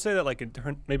 I would say that like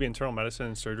maybe internal medicine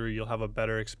and surgery, you'll have a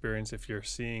better experience if you're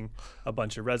seeing a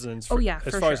bunch of residents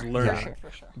as far as learning.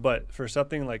 For sure. But for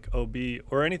something like OB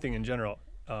or anything in general,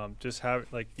 just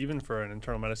have, like, even for an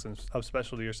internal medicine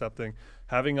subspecialty or something,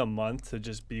 having a month to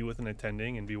just be with an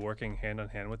attending and be working hand in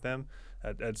hand with them,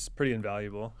 that's pretty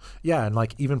invaluable. Yeah, and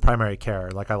like even primary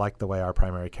care, like I like the way our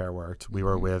primary care worked. We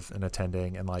were with an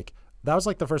attending, and like that was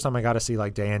like the first time I got to see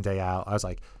like day in, day out. I was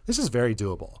like, this is very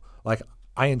doable. Like,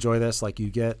 I enjoy this. Like, you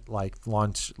get like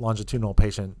longitudinal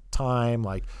patient time.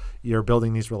 Like, you're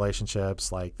building these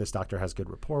relationships. Like, this doctor has good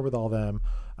rapport with all of them.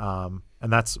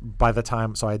 And that's by the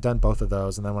time, so I had done both of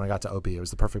those. And then when I got to OB, it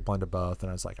was the perfect blend of both. And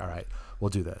I was like, all right, we'll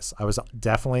do this. I was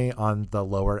definitely on the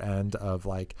lower end of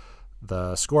like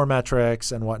the score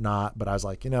metrics and whatnot. But I was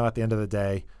like, you know, at the end of the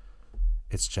day,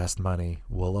 it's just money.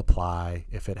 We'll apply.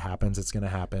 If it happens, it's going to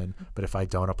happen. But if I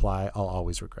don't apply, I'll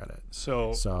always regret it.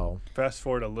 So fast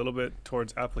forward a little bit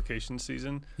towards application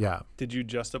season. Yeah. Did you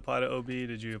just apply to OB?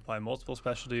 Did you apply multiple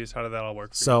specialties? How did that all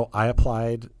work for you? So I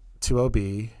applied to OB,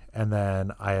 and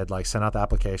then I had like sent out the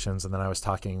applications, and then I was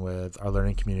talking with our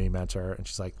learning community mentor, and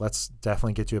she's like, let's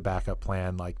definitely get you a backup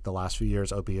plan. Like, the last few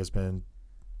years, OB has been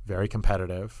very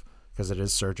competitive because it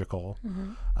is surgical.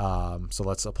 So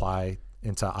let's apply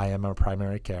into IM or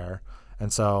primary care.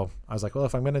 And so I was like, well,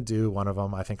 if I'm going to do one of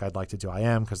them, I think I'd like to do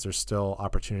IM because there's still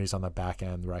opportunities on the back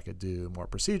end where I could do more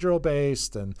procedural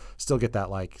based and still get that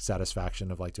like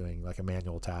satisfaction of like doing like a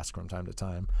manual task from time to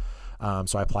time.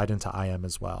 So I applied into IM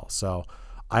as well. So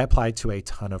I applied to a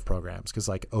ton of programs because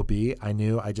like OB, I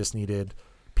knew I just needed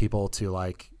people to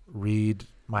like read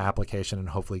my application and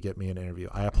hopefully get me an interview.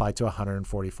 I applied to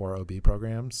 144 OB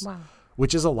programs,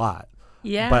 which is a lot.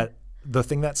 Yeah. But the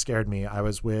thing that scared me, I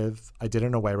did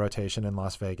an away rotation in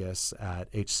Las Vegas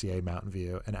at HCA Mountain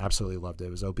View and absolutely loved it.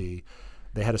 It was OB.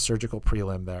 They had a surgical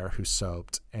prelim there who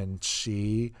soaped, and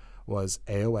she was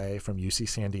AOA from UC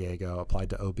San Diego, applied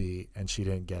to OB, and she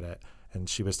didn't get it. And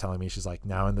she was telling me, she's like,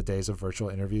 now in the days of virtual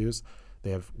interviews,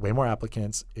 they have way more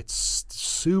applicants. It's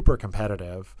super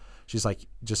competitive. She's like,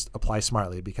 just apply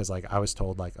smartly, because like I was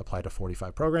told, like, apply to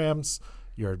 45 programs.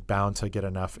 You're bound to get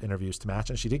enough interviews to match.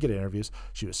 And she did get interviews.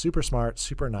 She was super smart,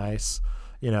 super nice.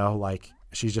 You know, like,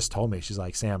 she just told me, she's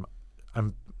like, Sam,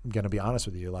 I'm going to be honest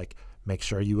with you. Like, make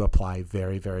sure you apply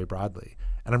very, very broadly.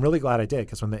 And I'm really glad I did,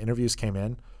 because when the interviews came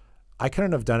in, I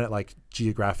couldn't have done it like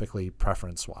geographically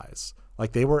preference wise.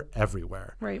 Like, they were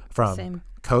everywhere. Right. From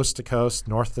coast to coast,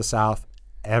 north to south,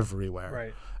 everywhere.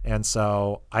 Right. And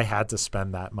so I had to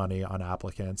spend that money on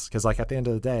applicants because, like, at the end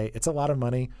of the day, it's a lot of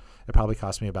money. It probably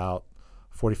cost me about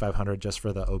 $4,500 just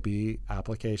for the OB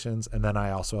applications. And then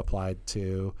I also applied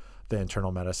to the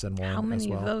internal medicine one as well. How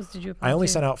many of those did you apply I only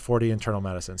to? sent out 40 internal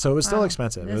medicine. So it was still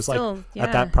expensive. It was still, like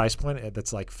at that price point,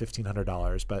 that's like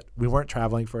 $1,500. But we weren't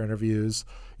traveling for interviews.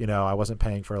 You know, I wasn't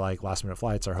paying for like last minute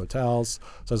flights or hotels.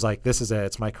 So I was like, this is it.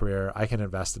 It's my career. I can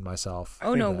invest in myself.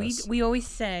 Oh, no. We always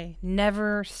say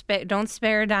don't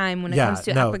spare a dime when it comes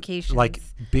to applications. Like,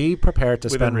 be prepared to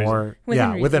spend more.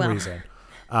 Within reason.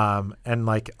 And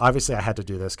like, obviously I had to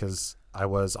do this because I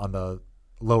was on the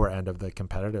lower end of the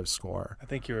competitive score. I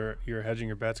think you're hedging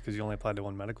your bets because you only applied to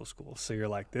one medical school. So you're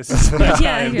like, this is my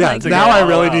time. Now I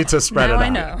really need to spread it out. I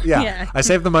know. Yeah. I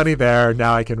saved the money there.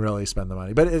 Now I can really spend the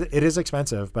money. But it is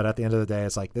expensive. But at the end of the day,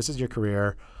 it's like, this is your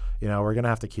career. You know, we're going to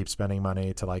have to keep spending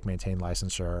money to like maintain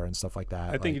licensure and stuff like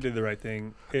that. I think you did the right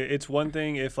thing. It's one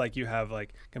thing if like you have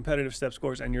like competitive step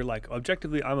scores and you're like,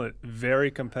 objectively, I'm a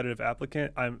very competitive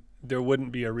applicant. There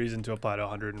wouldn't be a reason to apply to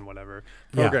 100 and whatever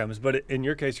programs. Yeah. But in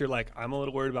your case, you're like, I'm a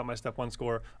little worried about my step one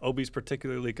score. OB's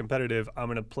particularly competitive. I'm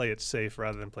going to play it safe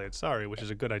rather than play it sorry, which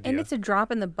is a good idea. And it's a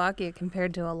drop in the bucket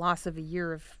compared to a loss of a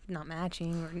year of not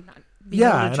matching or not being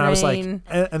able to and train. I was like,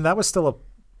 and that was still a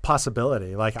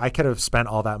possibility. Like, I could have spent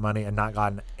all that money and not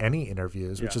gotten any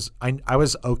interviews, which is, I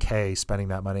was okay spending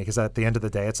that money because at the end of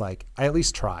the day, it's like, I at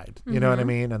least tried. You know what I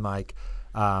mean? And like,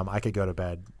 I could go to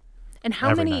bed And how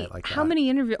every many night like how that. many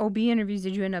OB interviews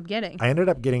did you end up getting? I ended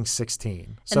up getting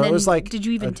 16. So and then it was like, did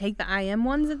you even take the IM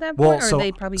ones at that well, point, or so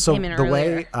they probably so came in the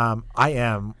earlier? way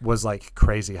IM was like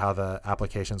crazy how the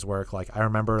applications work. Like I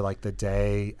remember like the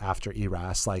day after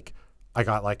ERAS, like I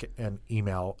got like an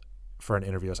email for an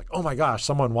interview. I was like, oh my gosh,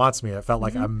 someone wants me. It felt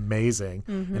like amazing,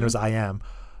 and it was IM.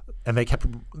 And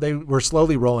they were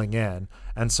slowly rolling in.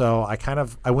 And so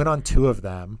I went on 2 of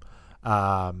them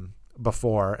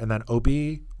before, and then OB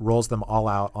rolls them all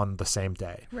out on the same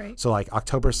day. Right. So like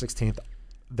October 16th,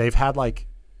 they've had like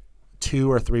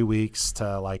 2 or 3 weeks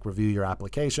to like review your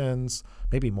applications,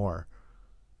 maybe more,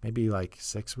 maybe like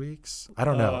 6 weeks. I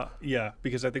don't know. Yeah,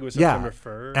 because I think it was September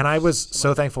 1st. And I was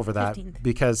so thankful for that 15th.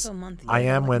 because So a month, I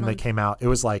yeah, am like when a they month. came out, it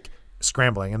was like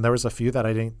scrambling, and there was a few that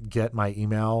I didn't get my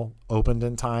email opened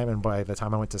in time, and by the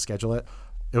time I went to schedule it,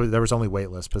 there was only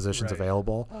waitlist positions Right.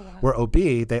 available. Oh, wow. Where OB,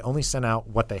 they only sent out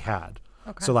what they had.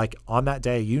 Okay. So like on that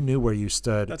day, you knew where you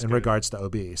stood That's in good. regards to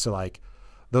OB. So like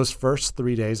those first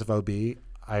 3 days of OB,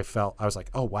 I was like,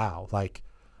 oh wow, like,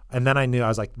 and then I knew I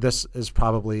was like, this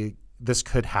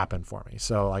could happen for me.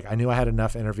 So like I knew I had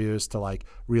enough interviews to like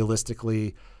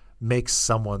realistically make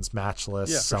someone's match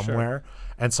list Yeah, for sure. somewhere.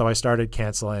 And so I started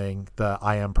canceling the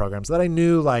IM programs that I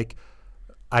knew like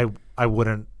I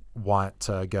wouldn't want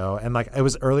to go. And like it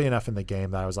was early enough in the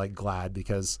game that I was like glad,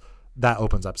 because that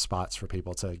opens up spots for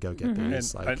people to go get And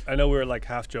these. Like, I know we were like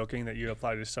half joking that you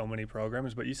applied to so many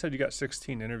programs, but you said you got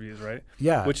 16 interviews, right?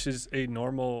 yeah, Which is a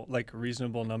normal, like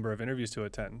reasonable number of interviews to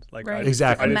attend. Like Right.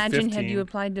 Exactly. I did Imagine 15. had you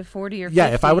applied to 40 or 50. yeah,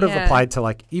 if I would have yeah. applied to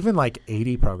like even like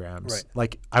 80 programs, Right.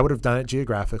 like I would have done it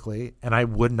geographically, and I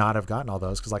would not have gotten all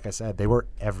those because, like I said, they were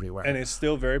everywhere. And it's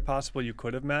still very possible you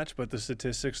could have matched, but the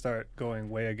statistics start going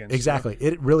way against Exactly.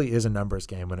 It really is a numbers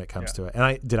game when it comes Yeah. to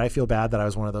it. And I feel bad that I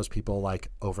was one of those people like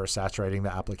oversaturating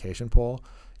the application pool?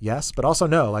 Yes, but also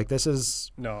no. Like this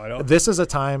is you. No, I don't. this is a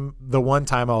time, the one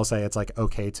time I'll say it's like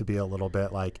okay to be a little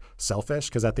bit like selfish,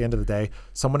 because at the end of the day,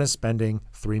 someone is spending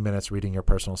 3 minutes reading your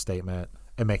personal statement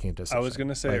and making a decision. I was going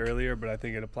to say Like, earlier, but I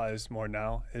think it applies more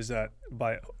now, is that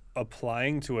by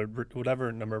applying to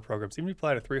whatever number of programs, even if you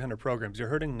apply to 300 programs, you're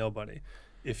hurting nobody.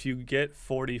 If you get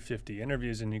 40, 50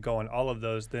 interviews and you go on all of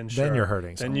those, then sure. Then you're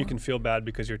hurting Then you someone. can feel bad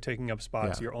because you're taking up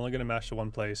spots. Yeah. You're only going to match to one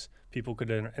place. People could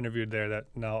have interviewed there that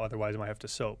now otherwise might have to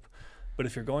soap. But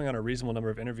if you're going on a reasonable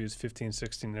number of interviews, 15,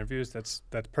 16 interviews, that's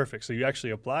perfect. So you actually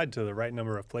applied to the right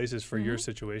number of places for your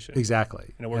situation.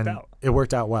 Exactly. And it worked out. It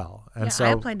worked out well. And Yeah, so I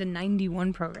applied to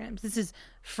 91 programs. This is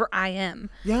for IM.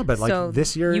 yeah, but like So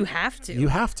this year you have to. You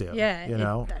have to. Yeah, You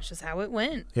know? that's just how it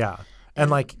went. Yeah.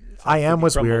 And like IM cookie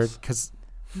was weird crumbles. because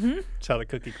That's how the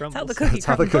cookie crumbles. How the cookie that's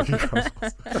how the crumbles. cookie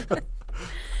crumbles.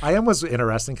 IM was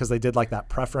interesting because they did like that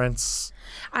preference.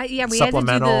 We had to do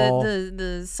Supplemental.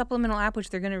 the supplemental app, which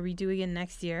they're going to redo again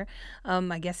next year.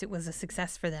 I guess it was a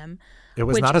success for them. It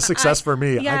was Which not a success for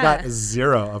me. I yeah. got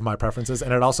 0 of my preferences,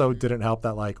 and it also didn't help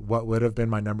that like what would have been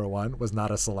my number 1 was not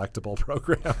a selectable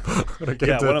program when it came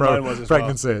Yeah, to one of mine was as well.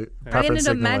 pregnancy. I ended Preference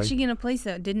up signaling. matching in a place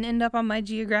that didn't end up on my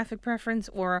geographic preference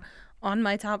or on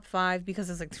my top 5 because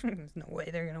I was like, there's no way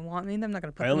they're going to want me. I'm not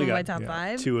going to put I them only on my got top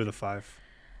 5 2 of the 5.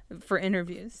 for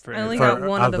interviews. For I only interviews. got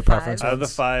one Out of of the the 5. preference Out of the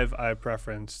ones. 5, I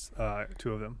preferenced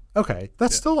 2 of them. Okay,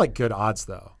 that's Yeah. still like good odds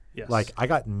though. Yes. Like I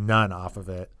got none off of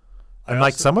it, I and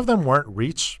like also- some of them weren't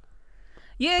reach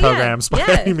Yeah, programs yeah,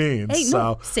 by yeah. any means. Hey, so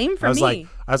no, same for I was me.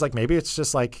 like, maybe it's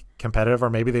just like competitive, or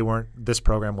maybe they weren't. This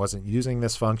program wasn't using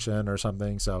this function or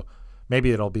something. So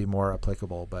maybe it'll be more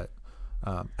applicable. But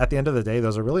at the end of the day,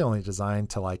 those are really only designed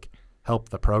to like help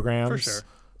the programs For sure.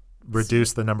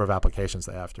 reduce the number of applications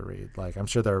they have to read. Like I'm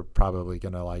sure they're probably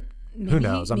gonna like. Maybe, who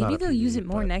knows? I'm maybe not a they'll use PD, it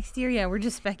more but- next year. Yeah, we're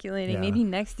just speculating. Yeah. Maybe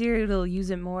next year it'll use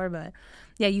it more, but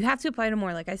yeah, you have to apply to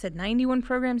more. Like I said, 91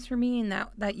 programs for me, and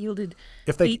that yielded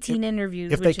If they 18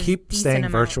 interviews. if they which is keep decent staying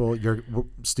amount. virtual, your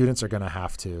students are going to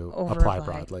have to apply Over-apply.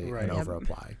 broadly Right. and Yep. over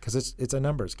apply because it's a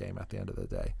numbers game at the end of the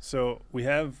day. So we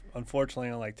have, unfortunately,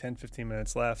 only like 10, 15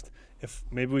 minutes left. If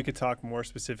maybe we could talk more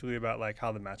specifically about like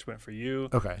how the match went for you.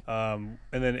 Okay. And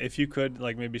then if you could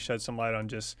like maybe shed some light on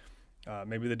just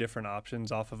maybe the different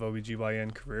options off of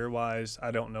OBGYN career-wise. I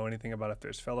don't know anything about if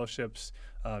there's fellowships,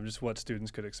 just what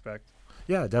students could expect.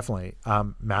 Yeah, definitely.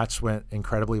 Match went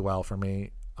incredibly well for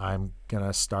me. I'm going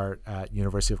to start at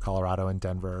University of Colorado in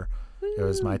Denver. It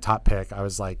was my top pick. I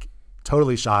was like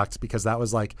totally shocked because that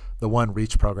was like the one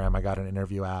reach program I got an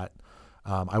interview at.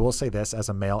 I will say this, as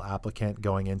a male applicant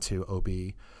going into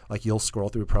OB, like you'll scroll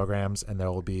through programs and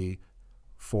there will be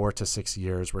 4 to 6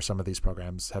 years where some of these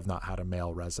programs have not had a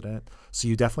male resident. So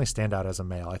you definitely stand out as a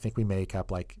male. I think we make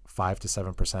up like 5 to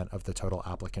 7% of the total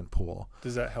applicant pool.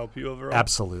 Does that help you overall?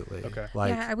 Absolutely. Okay.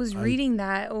 Like, yeah, I was reading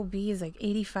that OB is like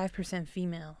 85%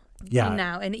 female. Yeah.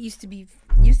 Now, and it used to be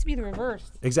the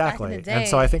reverse. Exactly. Back in the day. And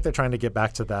so I think they're trying to get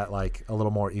back to that like a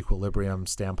little more equilibrium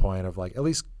standpoint of like at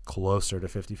least closer to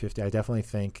 50-50. I definitely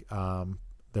think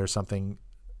there's something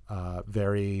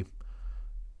very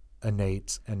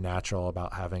innate and natural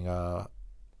about having a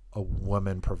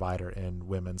woman provider in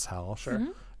women's health. Sure.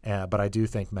 Mm-hmm. But I do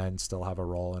think men still have a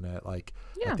role in it. Like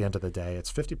Yeah. at the end of the day,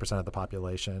 it's 50% of the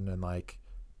population, and like,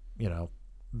 you know,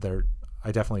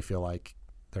 I definitely feel like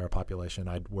they're a population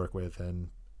I'd work with in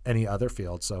any other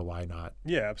field. So why not?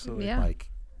 Yeah, absolutely. Yeah.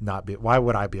 Like why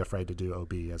would I be afraid to do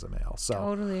OB as a male? So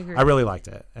Totally agree. I really liked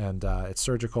it. And it's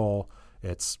surgical,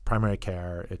 it's primary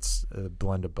care, it's a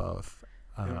blend of both.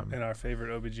 And our favorite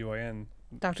OBGYN.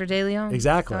 Dr. DeLeon.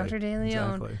 Exactly. Dr. DeLeon.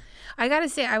 Exactly. I got to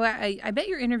say, I bet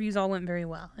your interviews all went very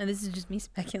well. And this is just me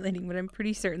speculating, but I'm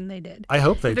pretty certain they did. I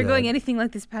hope they If they're did. going anything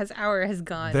like this past hour has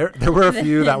gone. There were a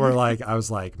few that were like, I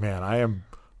was like, man,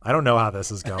 I don't know how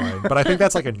this is going, but I think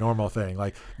that's like a normal thing.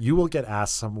 Like you will get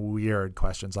asked some weird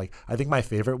questions. Like I think my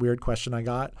favorite weird question I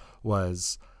got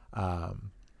was,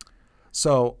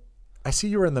 so I see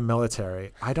you were in the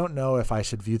military. I don't know if I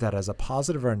should view that as a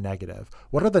positive or a negative.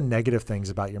 What are the negative things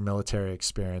about your military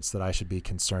experience that I should be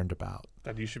concerned about?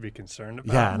 That you should be concerned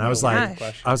about? Yeah, and I was like,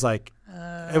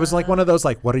 it was like one of those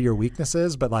like, what are your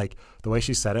weaknesses? But like the way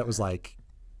she said it was like,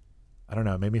 I don't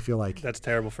know, it made me feel like that's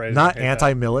terrible phrasing. not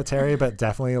anti-military, but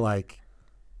definitely like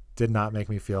did not make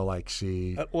me feel like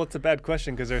she. Well, it's a bad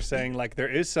question because they're saying like there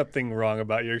is something wrong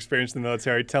about your experience in the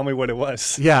military. Tell me what it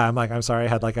was. Yeah, I'm sorry. I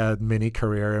had like a mini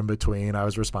career in between. I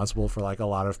was responsible for like a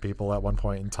lot of people at one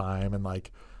point in time, and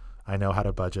like I know how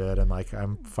to budget, and like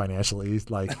I'm financially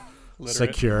like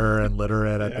secure and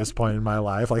literate at this point in my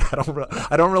life. Like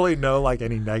I don't really know like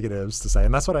any negatives to say,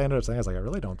 and that's what I ended up saying. I was like, I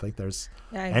really don't think there's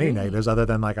any negatives other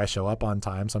than like I show up on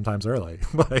time, sometimes early,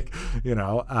 like you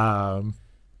know.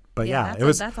 But yeah, it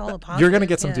was. That's all a positive. You're gonna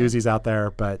get some doozies out there,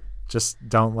 but just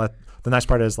don't let. The nice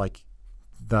part is like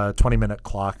the 20-minute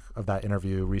clock of that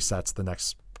interview resets the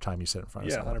next time you sit in front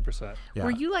of someone. 100%. Yeah.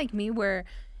 Were you like me where,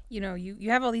 you know,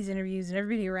 you have all these interviews and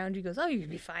everybody around you goes, oh, you're gonna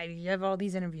be fine. You have all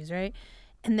these interviews, right?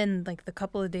 And then like the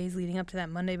couple of days leading up to that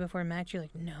Monday before match, you're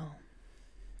like, no,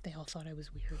 they all thought I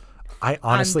was weird. I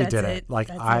honestly that's didn't. it. Like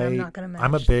That's it. I'm not gonna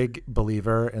I'm a match. big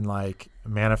believer in like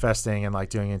manifesting and like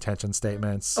doing intention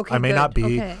statements. Okay, I may good. not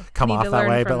be Okay. come Need off to that learn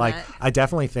way, from but like that. I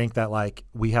definitely think that like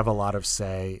we have a lot of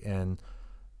say in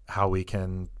how we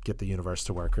can get the universe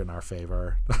to work in our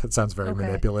favor. It sounds very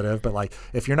manipulative, but like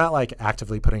if you're not like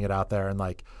actively putting it out there and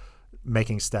like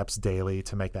making steps daily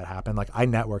to make that happen, like I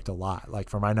networked a lot. Like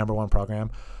for my number one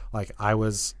program, like I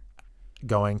was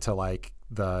going to like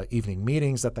the evening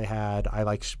meetings that they had. I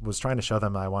like was trying to show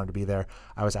them that I wanted to be there.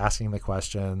 I was asking the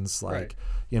questions, like,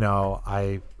 you know,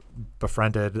 I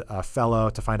befriended a fellow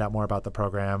to find out more about the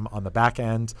program on the back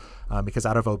end, because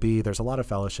out of OB, there's a lot of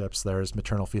fellowships. There's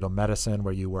maternal fetal medicine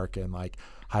where you work in like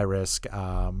high risk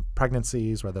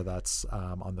pregnancies, whether that's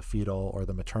on the fetal or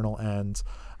the maternal end.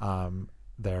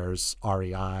 There's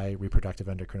REI, reproductive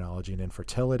endocrinology and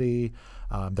infertility.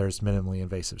 There's minimally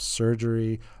invasive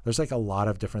surgery. There's like a lot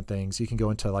of different things. You can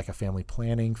go into like a family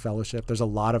planning fellowship. There's a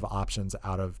lot of options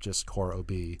out of just core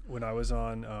OB. When I was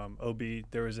on OB,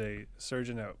 there was a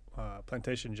surgeon at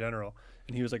Plantation General,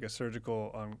 and he was like a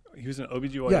surgical, he was an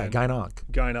OBGYN. Yeah,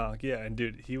 gynonc. Yeah. And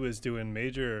dude, he was doing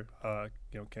major,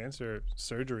 cancer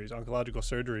surgeries, oncological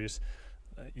surgeries.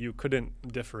 You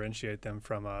couldn't differentiate them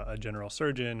from a general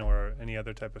surgeon or any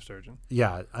other type of surgeon.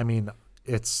 Yeah, I mean,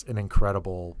 it's an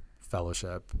incredible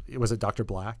fellowship. Was it Dr.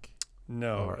 Black?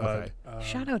 No. Okay.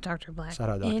 Shout out Dr. Black. Shout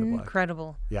out Dr. Black.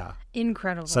 Incredible. Yeah.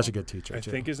 Incredible. Such a good teacher, I too.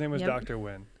 think his name was Dr.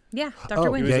 Wynn. Yeah, Dr.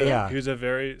 Wynn. He was a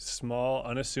very small,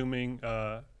 unassuming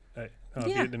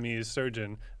Vietnamese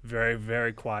surgeon, very,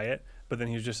 very quiet, but then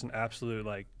he was just an absolute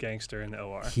like gangster in the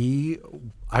OR.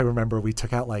 I remember we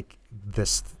took out like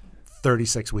this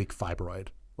 36-week fibroid.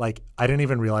 Like I didn't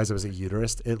even realize it was a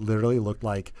uterus. It literally looked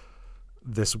like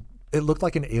this. It looked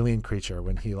like an alien creature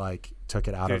when he like took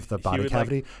it out of the body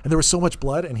cavity. And there was so much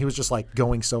blood, and he was just like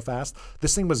going so fast.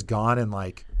 This thing was gone in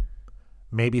like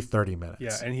maybe 30 minutes.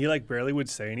 Yeah, and he like barely would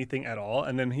say anything at all.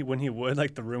 And then when he would,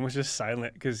 like the room was just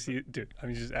silent because he's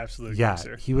just absolutely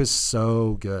gangster. He was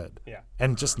so good. Yeah,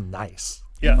 and just nice.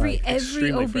 Yeah,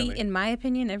 every OB, friendly. in my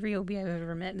opinion, every OB I've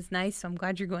ever met is nice. So I'm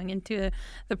glad you're going into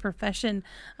the profession.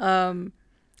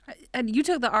 I And you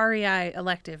took the REI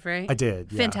elective, right? I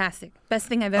did. Yeah. Fantastic. Best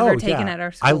thing I've ever taken at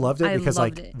our school. I loved it because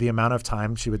loved like it. the amount of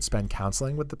time she would spend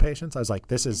counseling with the patients, I was like,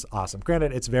 this is awesome.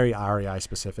 Granted, it's very REI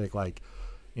specific. Like,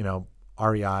 you know,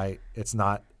 REI, it's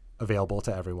not available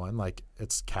to everyone. Like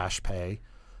it's cash pay,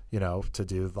 you know, to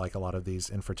do like a lot of these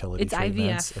infertility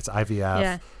treatments. IVF. It's IVF.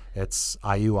 Yeah. It's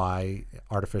IUI,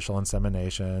 artificial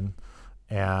insemination,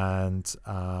 and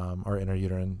or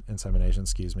intrauterine insemination,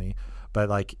 excuse me. But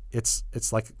like it's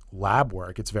like lab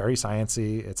work. It's very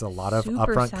sciencey. It's a lot of Super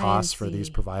upfront costs for these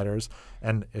sciencey. providers,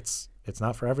 and it's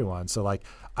not for everyone. So like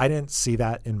I didn't see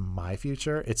that in my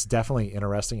future. It's definitely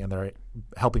interesting, and they're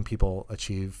helping people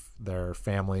achieve their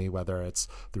family, whether it's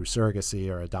through surrogacy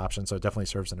or adoption. So it definitely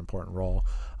serves an important role.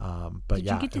 But Did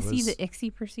yeah, you get to see the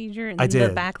ICSI procedure in I the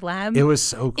did. back lab? It was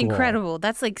so cool. Incredible.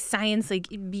 That's like science, like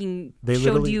being They showed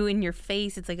literally- you in your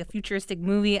face. It's like a futuristic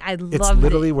movie. I It's loved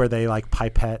literally it. where they like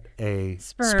pipette a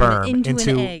Sperm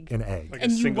into an an egg. Like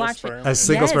And a you single watch it. sperm. A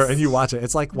single Yes. sperm, and you watch it.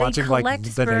 It's like They watching like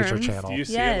collect the Nature sperms. Channel. Do you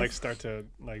see Yes. it like start to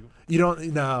like? You don't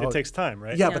know. It takes time,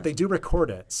 right? Yeah, Yeah. but they do record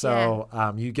it, so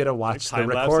you get to watch the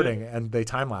time-lapse recording, it? and they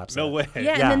time lapse No it. way. Yeah,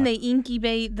 Yeah. and then they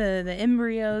incubate the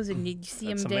embryos, and you see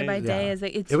That's them day by amazing. day. Yeah. As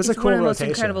like, It was it's a one of cool the most rotation.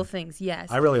 incredible things.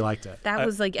 Yes, I really liked it. that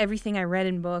was like everything I read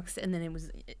in books, and then it was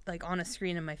like on a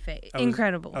screen in my face. I was-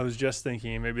 Incredible. I was just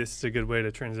thinking maybe this is a good way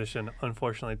to transition,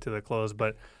 unfortunately, to the close.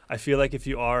 But I feel like if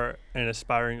you are an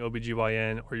aspiring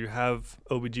OBGYN or you have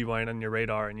OBGYN on your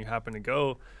radar and you happen to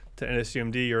go to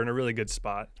NSUMD, you're in a really good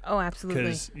spot Oh, absolutely.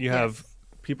 because you have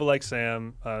people like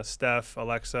Sam, Steph,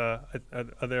 Alexa.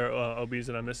 Are there OBs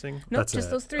that I'm missing? Nope, That's just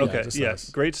it. those three. Okay, just yeah, us.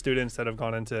 great students that have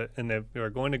gone into, and they are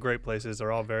going to great places.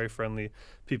 They're all very friendly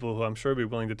people who I'm sure will be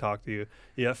willing to talk to you.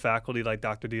 You have faculty like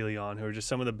Dr. DeLeon, who are just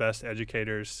some of the best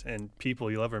educators and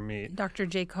people you'll ever meet. Dr.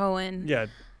 J. Cohen. Yeah,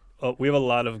 we have a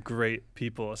lot of great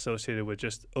people associated with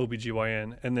just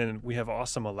OBGYN, and then we have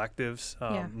awesome electives,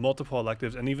 Yeah. multiple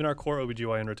electives, and even our core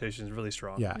OBGYN rotation is really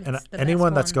strong. Yeah, and It's the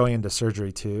anyone best that's one. going into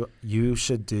surgery too, you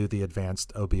should do the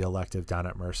advanced OB elective down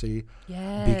at Mercy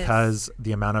Yes. because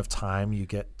the amount of time you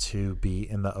get to be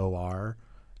in the OR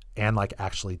and like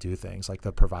actually do things. Like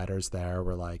the providers there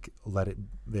were like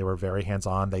they were very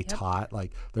hands-on. They taught,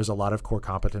 like there's a lot of core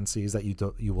competencies that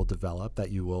you will develop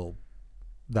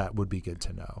that would be good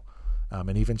to know.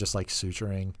 And even just like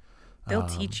suturing. They'll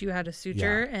teach you how to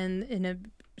suture, and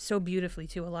so beautifully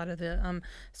too. A lot of the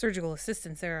surgical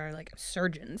assistants there are like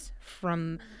surgeons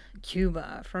from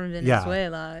Cuba, from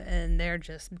Venezuela, and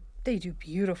they do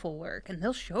beautiful work, and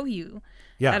they'll show you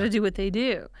how to do what they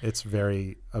do. It's a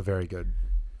very good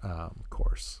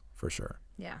course for sure.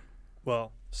 Yeah,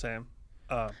 Well, Sam,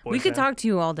 we could talk to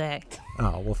you all day.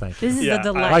 Oh, well, thank you. This is a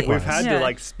delight. Likewise. We've had Yeah. to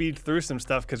like speed through some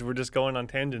stuff because we're just going on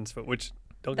tangents, but which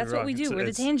don't get That's me what wrong, we do. it's- We're the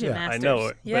it's- tangent yeah. I masters.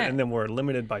 know, Yeah. and then we're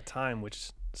limited by time,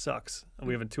 which sucks.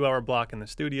 We have a 2-hour block in the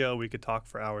studio. We could talk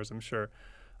for hours, I'm sure.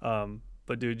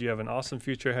 But dude, you have an awesome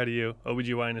future ahead of you.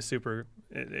 OBGYN is super.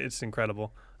 It's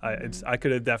incredible. I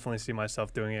could have definitely see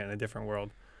myself doing it in a different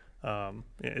world.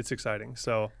 It's exciting.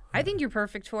 So I think you're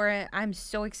perfect for it. I'm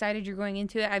so excited you're going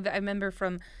into it. I remember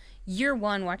from year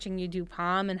one watching you do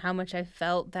POM and how much I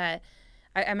felt that.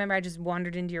 I remember I just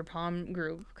wandered into your POM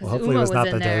group because Well, hopefully it Uma was not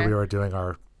in the there. day we were doing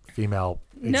our female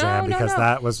No, exam no, because no.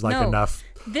 that was like No. enough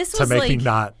This to was make me like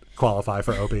not qualify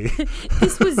for OB.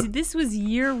 this was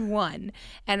year one,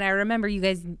 and I remember you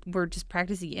guys were just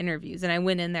practicing interviews, and I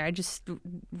went in there. I just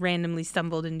randomly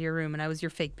stumbled into your room, and I was your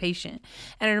fake patient.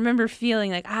 And I remember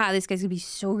feeling like, this guy's gonna be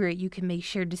so great. You can make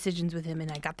shared decisions with him, and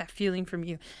I got that feeling from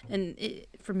you,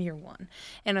 from year one.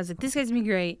 And I was like, this guy's gonna be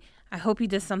great. I hope he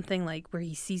does something like where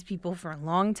he sees people for a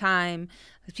long time.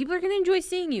 'Cause people are gonna enjoy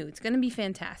seeing you. It's gonna be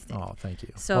fantastic. Oh, thank you.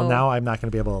 So- well, now I'm not going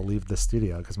to be able to leave the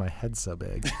studio because my head's so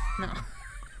big. No.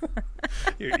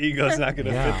 your ego's not going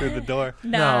to Yeah. fit through the door.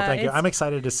 No, thank you. it's- I'm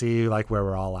excited to see like where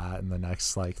we're all at in the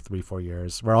next like 3-4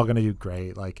 years. We're all going to do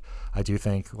great. Like I do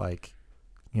think like,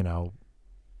 you know,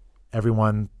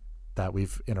 everyone that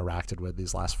we've interacted with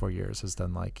these last 4 years has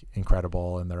done like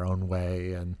incredible in their own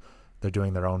way, and they're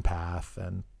doing their own path,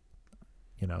 and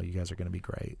you know, you guys are going to be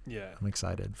great. Yeah. I'm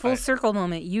excited. Full circle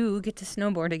moment. You get to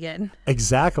snowboard again.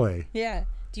 Exactly. Yeah.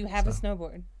 Do you have a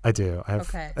snowboard? I do. I have,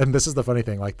 Okay. And this is the funny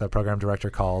thing. Like the program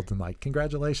director called and like,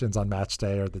 congratulations on match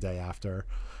day or the day after.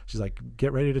 She's like,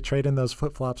 get ready to trade in those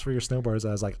flip flops for your snowboards.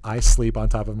 I was like, I sleep on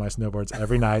top of my snowboards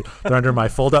every night. They're under my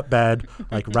fold up bed,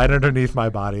 like right underneath my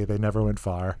body. They never went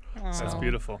far. That's Aw.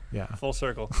 beautiful. Yeah. Full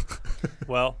circle.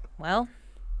 Well, Well,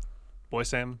 boy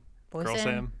Sam, boy girl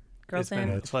Sam. Girl It's Sam.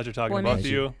 been a pleasure talking Boy to both Mitch.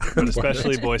 of you, but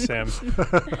especially boy Sam.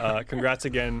 Congrats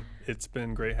again. It's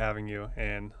been great having you.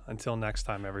 And until next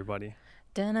time, everybody.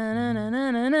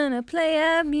 Da-na-na-na-na-na-na, play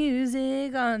out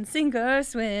music on Sink or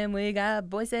Swim. We got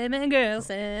boy Sam and girl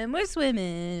Sam. We're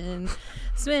swimming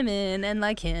and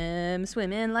like him,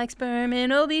 swimming like sperm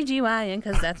in OBGYN,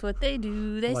 because that's what they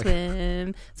do. They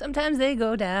swim. Sometimes they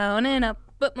go down and up,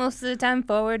 but most of the time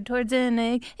forward towards an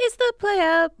egg. It's the play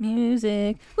out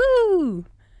music. Woo!